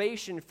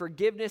salvation,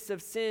 forgiveness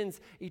of sins,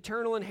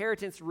 eternal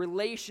inheritance,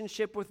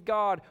 relationship with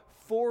God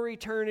for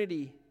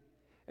eternity.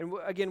 And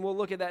again, we'll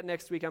look at that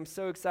next week. I'm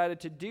so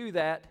excited to do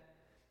that.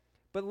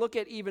 But look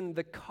at even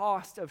the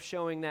cost of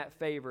showing that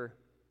favor.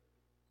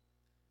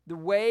 The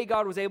way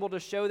God was able to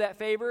show that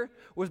favor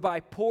was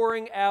by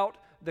pouring out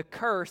the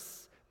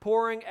curse,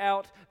 pouring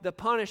out the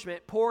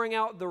punishment, pouring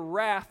out the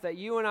wrath that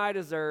you and I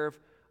deserve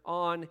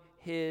on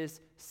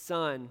his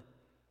Son.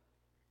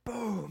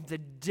 Boom, the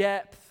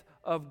depth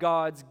of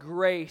God's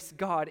grace.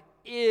 God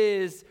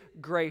is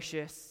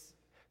gracious.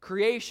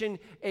 Creation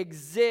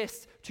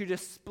exists to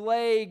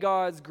display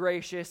God's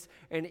gracious,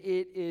 and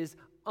it is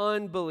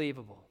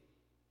unbelievable.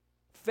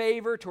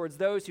 Favor towards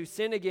those who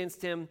sin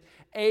against him,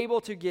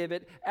 able to give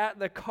it at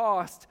the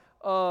cost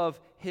of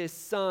his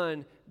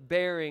Son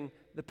bearing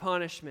the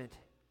punishment.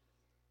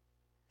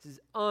 This is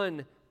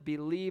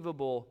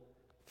unbelievable,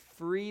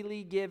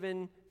 freely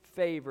given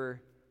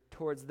favor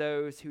towards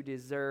those who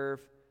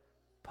deserve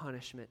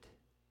punishment.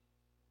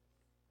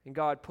 And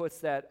God puts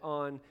that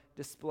on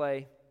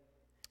display.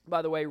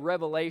 By the way,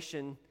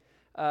 Revelation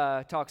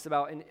talks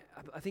about, and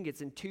I think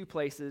it's in two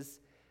places,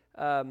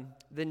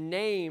 the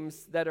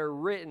names that are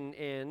written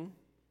in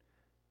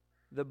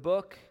the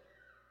book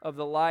of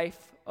the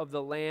life of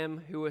the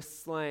Lamb who was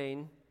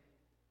slain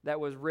that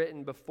was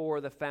written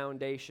before the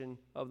foundation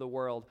of the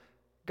world.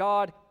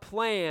 God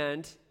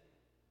planned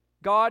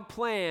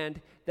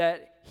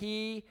that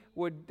he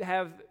would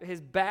have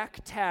his back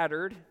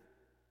tattered,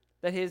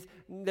 that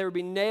there would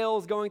be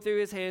nails going through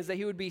his hands, that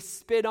he would be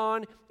spit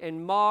on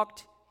and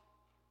mocked,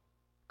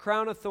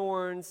 crown of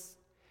thorns,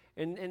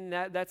 and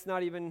that's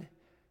not even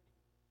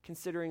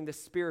considering the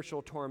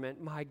spiritual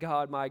torment. My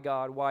God,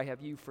 why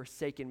have you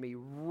forsaken me?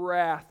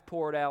 Wrath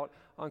poured out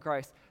on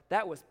Christ.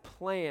 That was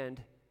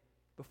planned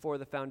before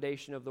the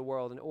foundation of the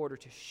world in order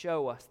to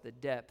show us the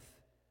depth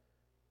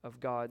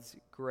of God's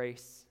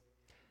grace.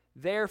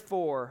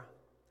 Therefore,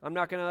 I'm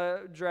not going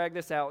to drag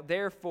this out.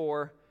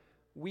 Therefore,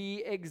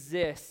 we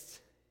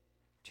exist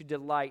to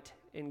delight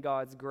in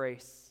God's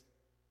grace.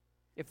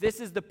 If this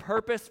is the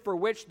purpose for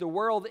which the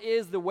world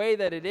is the way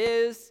that it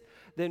is,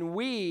 then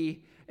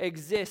we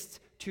exist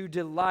to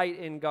delight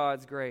in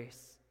God's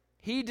grace.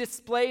 He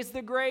displays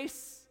the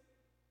grace.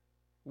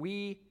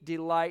 We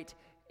delight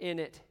in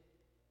it.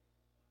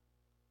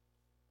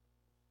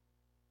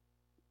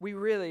 We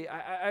really,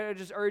 I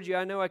just urge you,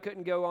 I know I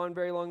couldn't go on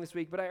very long this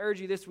week, but I urge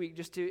you this week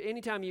just to,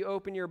 anytime you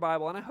open your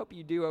Bible, and I hope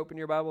you do open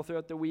your Bible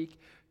throughout the week,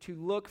 to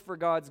look for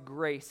God's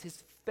grace,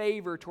 His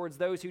favor towards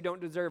those who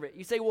don't deserve it.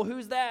 You say, well,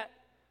 who's that?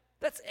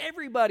 That's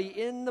everybody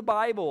in the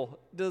Bible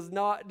does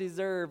not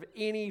deserve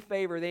any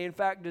favor. They, in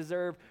fact,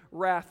 deserve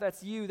wrath.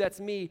 That's you, that's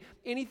me.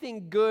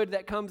 Anything good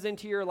that comes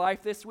into your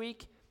life this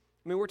week,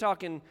 I mean, we're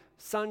talking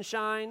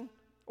sunshine,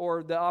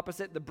 or the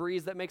opposite, the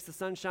breeze that makes the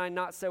sunshine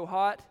not so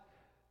hot.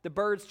 The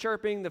birds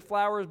chirping, the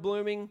flowers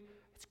blooming,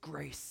 it's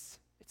grace.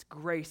 It's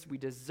grace. We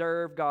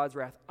deserve God's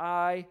wrath.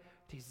 I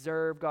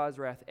deserve God's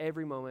wrath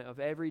every moment of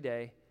every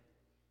day.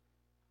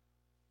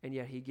 And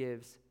yet He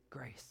gives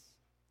grace,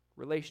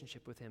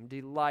 relationship with Him,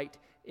 delight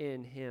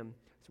in Him.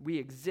 So we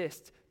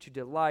exist to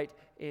delight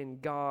in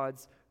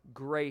God's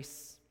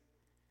grace.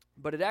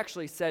 But it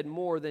actually said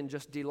more than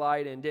just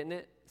delight in, didn't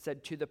it? It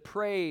said to the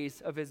praise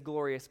of His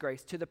glorious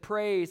grace, to the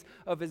praise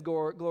of His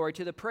glory,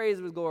 to the praise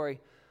of His glory.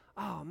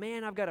 Oh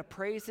man, I've got to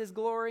praise His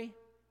glory?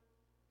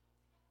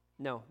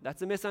 No,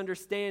 that's a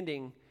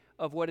misunderstanding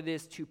of what it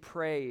is to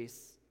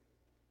praise.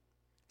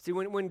 See,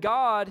 when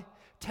God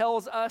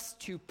tells us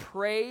to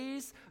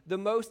praise the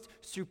most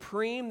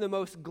supreme, the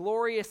most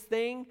glorious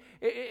thing,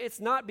 it's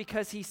not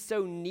because He's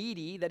so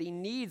needy that He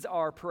needs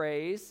our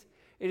praise.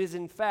 It is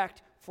in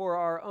fact for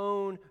our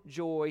own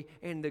joy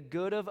and the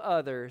good of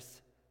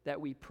others that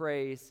we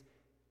praise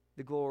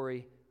the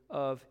glory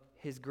of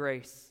His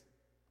grace.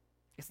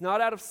 It's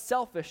not out of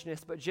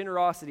selfishness, but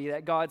generosity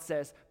that God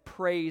says,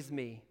 praise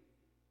me.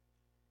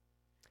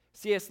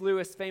 C.S.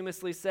 Lewis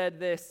famously said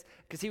this,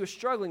 because he was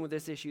struggling with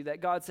this issue, that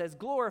God says,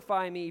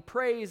 glorify me,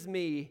 praise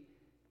me.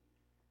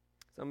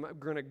 So I'm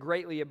going to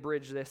greatly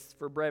abridge this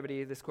for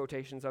brevity, this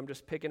quotation, so I'm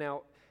just picking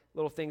out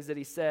little things that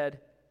he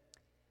said.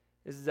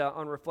 This is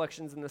on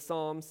Reflections in the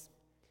Psalms,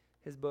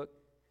 his book.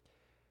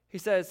 He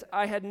says,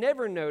 I had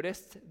never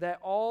noticed that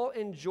all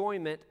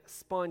enjoyment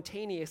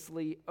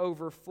spontaneously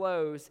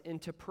overflows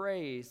into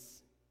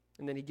praise.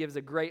 And then he gives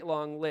a great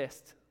long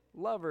list.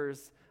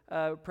 Lovers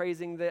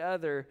praising the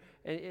other,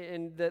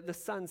 and the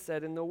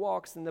sunset, and the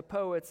walks, and the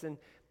poets, and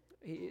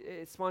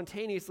it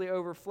spontaneously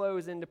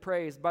overflows into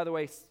praise. By the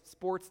way,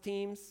 sports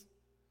teams,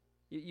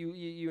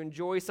 you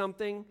enjoy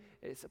something,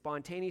 it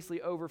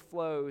spontaneously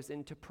overflows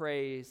into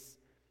praise.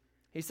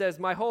 He says,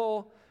 my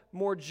whole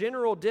more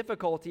general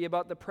difficulty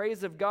about the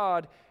praise of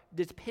God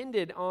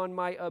depended on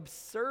my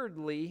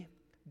absurdly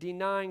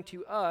denying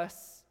to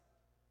us,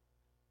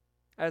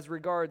 as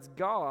regards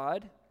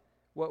God,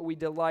 what we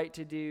delight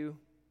to do,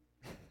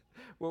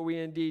 what we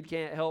indeed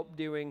can't help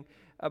doing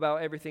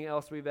about everything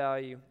else we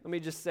value. Let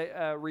me just say,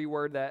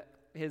 reword that.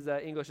 His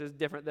English is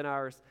different than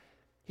ours.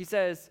 He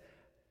says,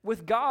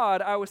 with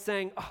God, I was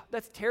saying, oh,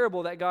 that's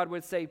terrible that God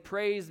would say,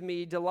 praise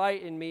me,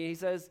 delight in me. He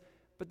says,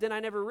 but then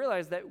I never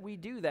realized that we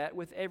do that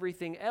with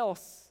everything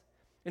else.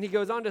 And he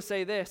goes on to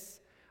say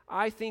this,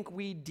 I think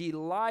we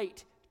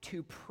delight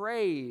to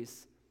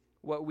praise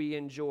what we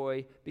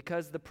enjoy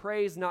because the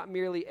praise not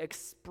merely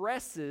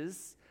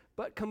expresses,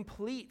 but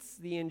completes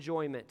the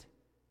enjoyment.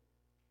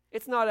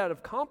 It's not out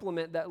of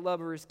compliment that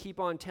lovers keep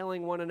on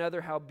telling one another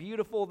how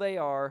beautiful they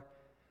are.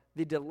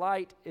 The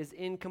delight is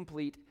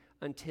incomplete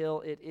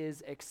until it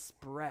is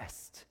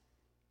expressed.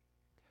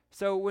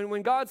 So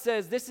when God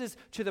says, this is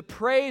to the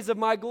praise of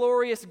my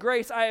glorious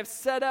grace, I have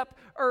set up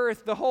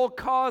earth, the whole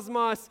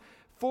cosmos,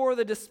 for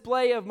the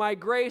display of my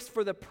grace,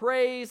 for the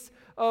praise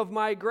of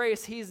my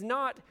grace. He's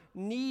not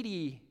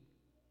needy,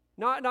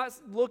 not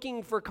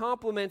looking for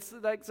compliments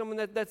like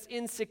someone that's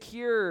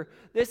insecure.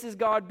 This is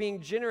God being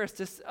generous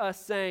to us,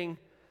 saying,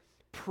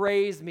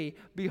 praise me.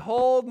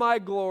 Behold my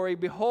glory,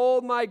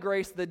 behold my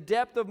grace, the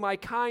depth of my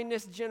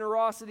kindness,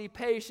 generosity,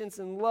 patience,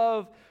 and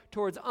love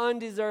towards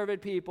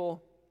undeserved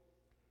people.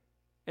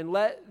 And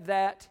let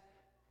that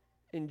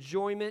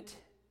enjoyment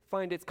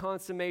find its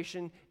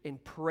consummation in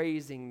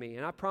praising me.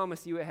 And I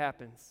promise you it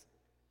happens.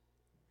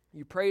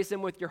 You praise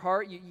Him with your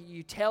heart.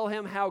 You tell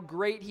Him how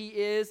great He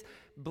is.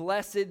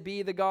 Blessed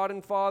be the God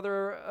and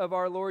Father of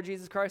our Lord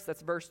Jesus Christ.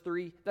 That's verse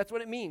 3. That's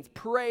what it means.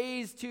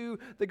 Praise to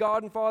the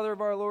God and Father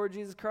of our Lord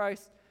Jesus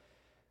Christ.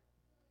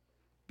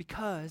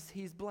 Because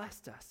He's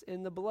blessed us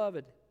in the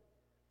beloved.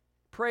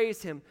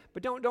 Praise Him.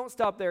 But don't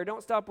stop there.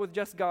 Don't stop with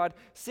just God.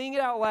 Sing it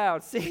out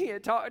loud. Sing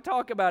it.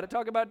 Talk about it.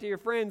 Talk about it to your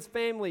friends,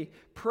 family.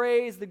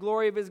 Praise the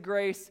glory of His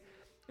grace.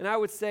 And I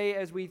would say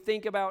as we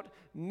think about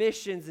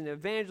missions and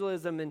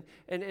evangelism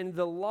and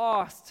the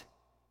lost,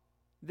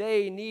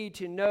 they need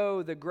to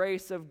know the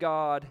grace of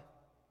God.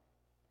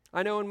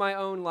 I know in my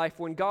own life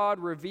when God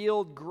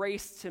revealed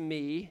grace to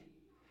me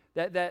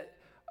that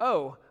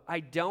I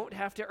don't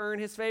have to earn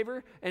His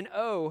favor, and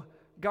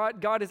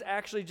God is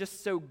actually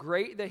just so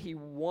great that he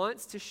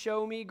wants to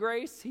show me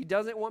grace. He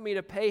doesn't want me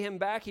to pay him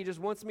back. He just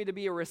wants me to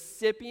be a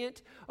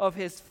recipient of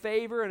his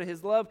favor and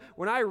his love.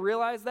 When I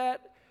realized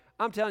that,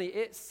 I'm telling you,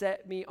 it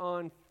set me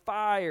on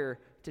fire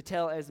to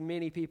tell as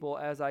many people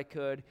as I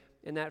could.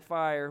 And that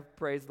fire,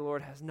 praise the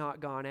Lord, has not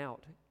gone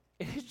out.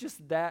 It's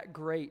just that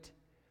great.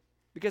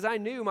 Because I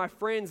knew my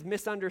friends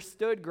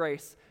misunderstood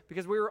grace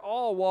because we were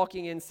all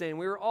walking in sin.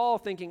 We were all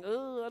thinking,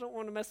 oh, I don't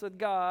want to mess with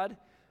God.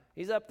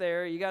 He's up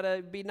there. You got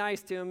to be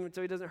nice to him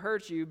so he doesn't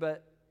hurt you.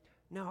 But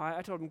no,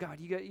 I told him, God,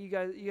 you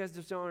guys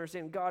just don't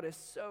understand. God is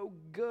so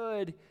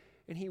good,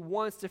 and he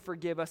wants to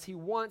forgive us. He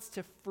wants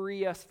to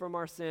free us from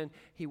our sin.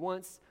 He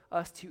wants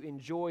us to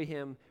enjoy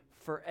him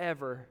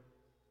forever.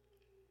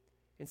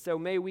 And so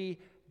may we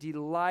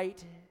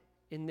delight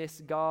in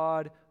this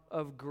God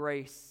of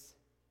grace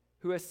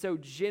who has so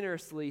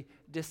generously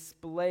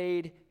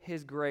displayed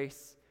his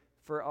grace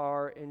for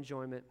our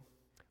enjoyment.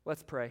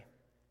 Let's pray.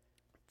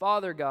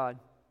 Father God,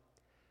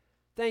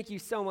 thank you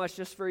so much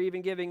just for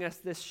even giving us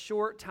this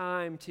short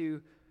time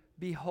to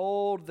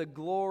behold the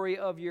glory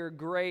of your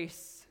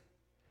grace.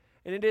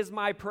 And it is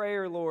my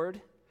prayer,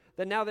 Lord,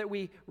 that now that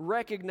we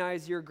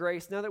recognize your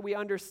grace, now that we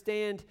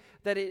understand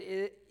that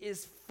it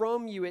is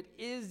from you, it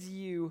is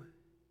you,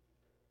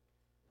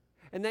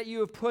 and that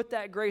you have put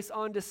that grace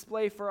on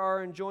display for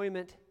our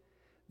enjoyment,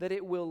 that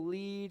it will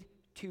lead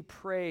to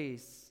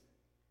praise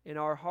in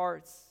our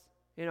hearts,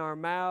 in our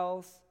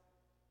mouths,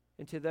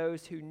 and to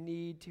those who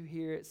need to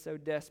hear it so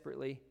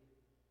desperately.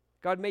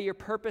 God, may your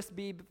purpose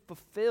be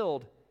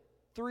fulfilled.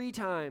 3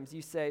 times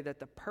you say that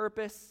the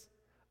purpose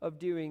of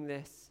doing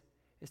this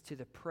is to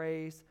the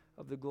praise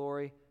of the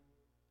glory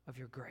of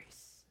your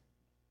grace.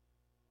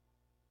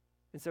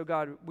 And so,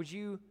 God, would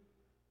you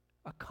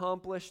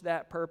accomplish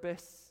that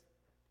purpose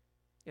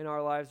in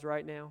our lives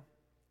right now?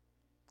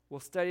 We'll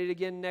study it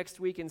again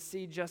next week and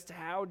see just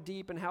how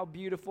deep and how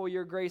beautiful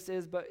your grace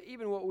is. But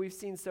even what we've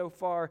seen so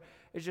far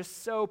is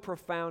just so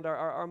profound.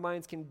 Our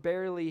minds can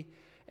barely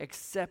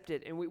accept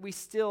it. And we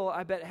still,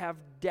 I bet, have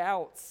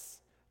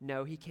doubts.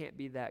 No, he can't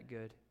be that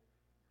good.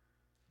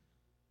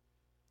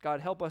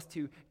 God, help us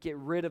to get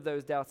rid of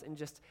those doubts and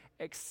just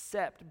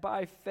accept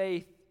by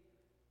faith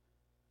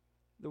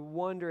the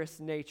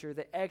wondrous nature,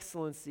 the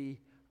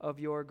excellency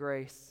of your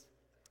grace.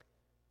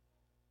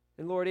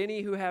 And Lord,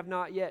 any who have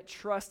not yet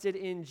trusted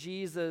in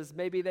Jesus,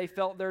 maybe they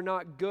felt they're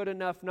not good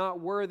enough, not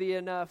worthy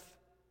enough.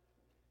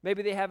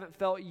 Maybe they haven't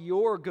felt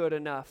you're good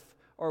enough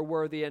or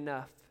worthy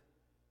enough.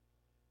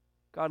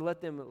 God,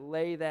 let them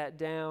lay that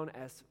down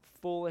as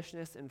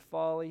foolishness and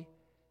folly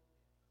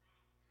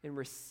and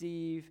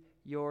receive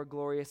your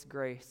glorious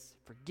grace,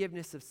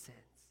 forgiveness of sins,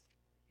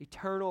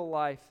 eternal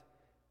life,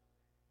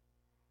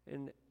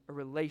 and a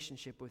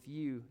relationship with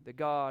you, the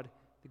God,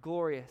 the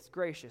glorious,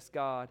 gracious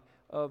God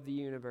of the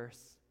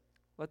universe.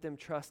 Let them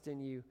trust in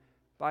you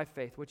by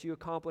faith, what you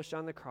accomplished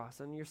on the cross,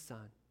 on your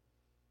Son.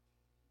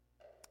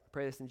 I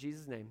pray this in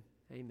Jesus' name.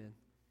 Amen.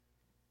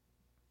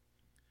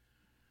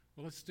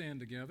 Well, let's stand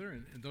together,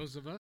 and those of us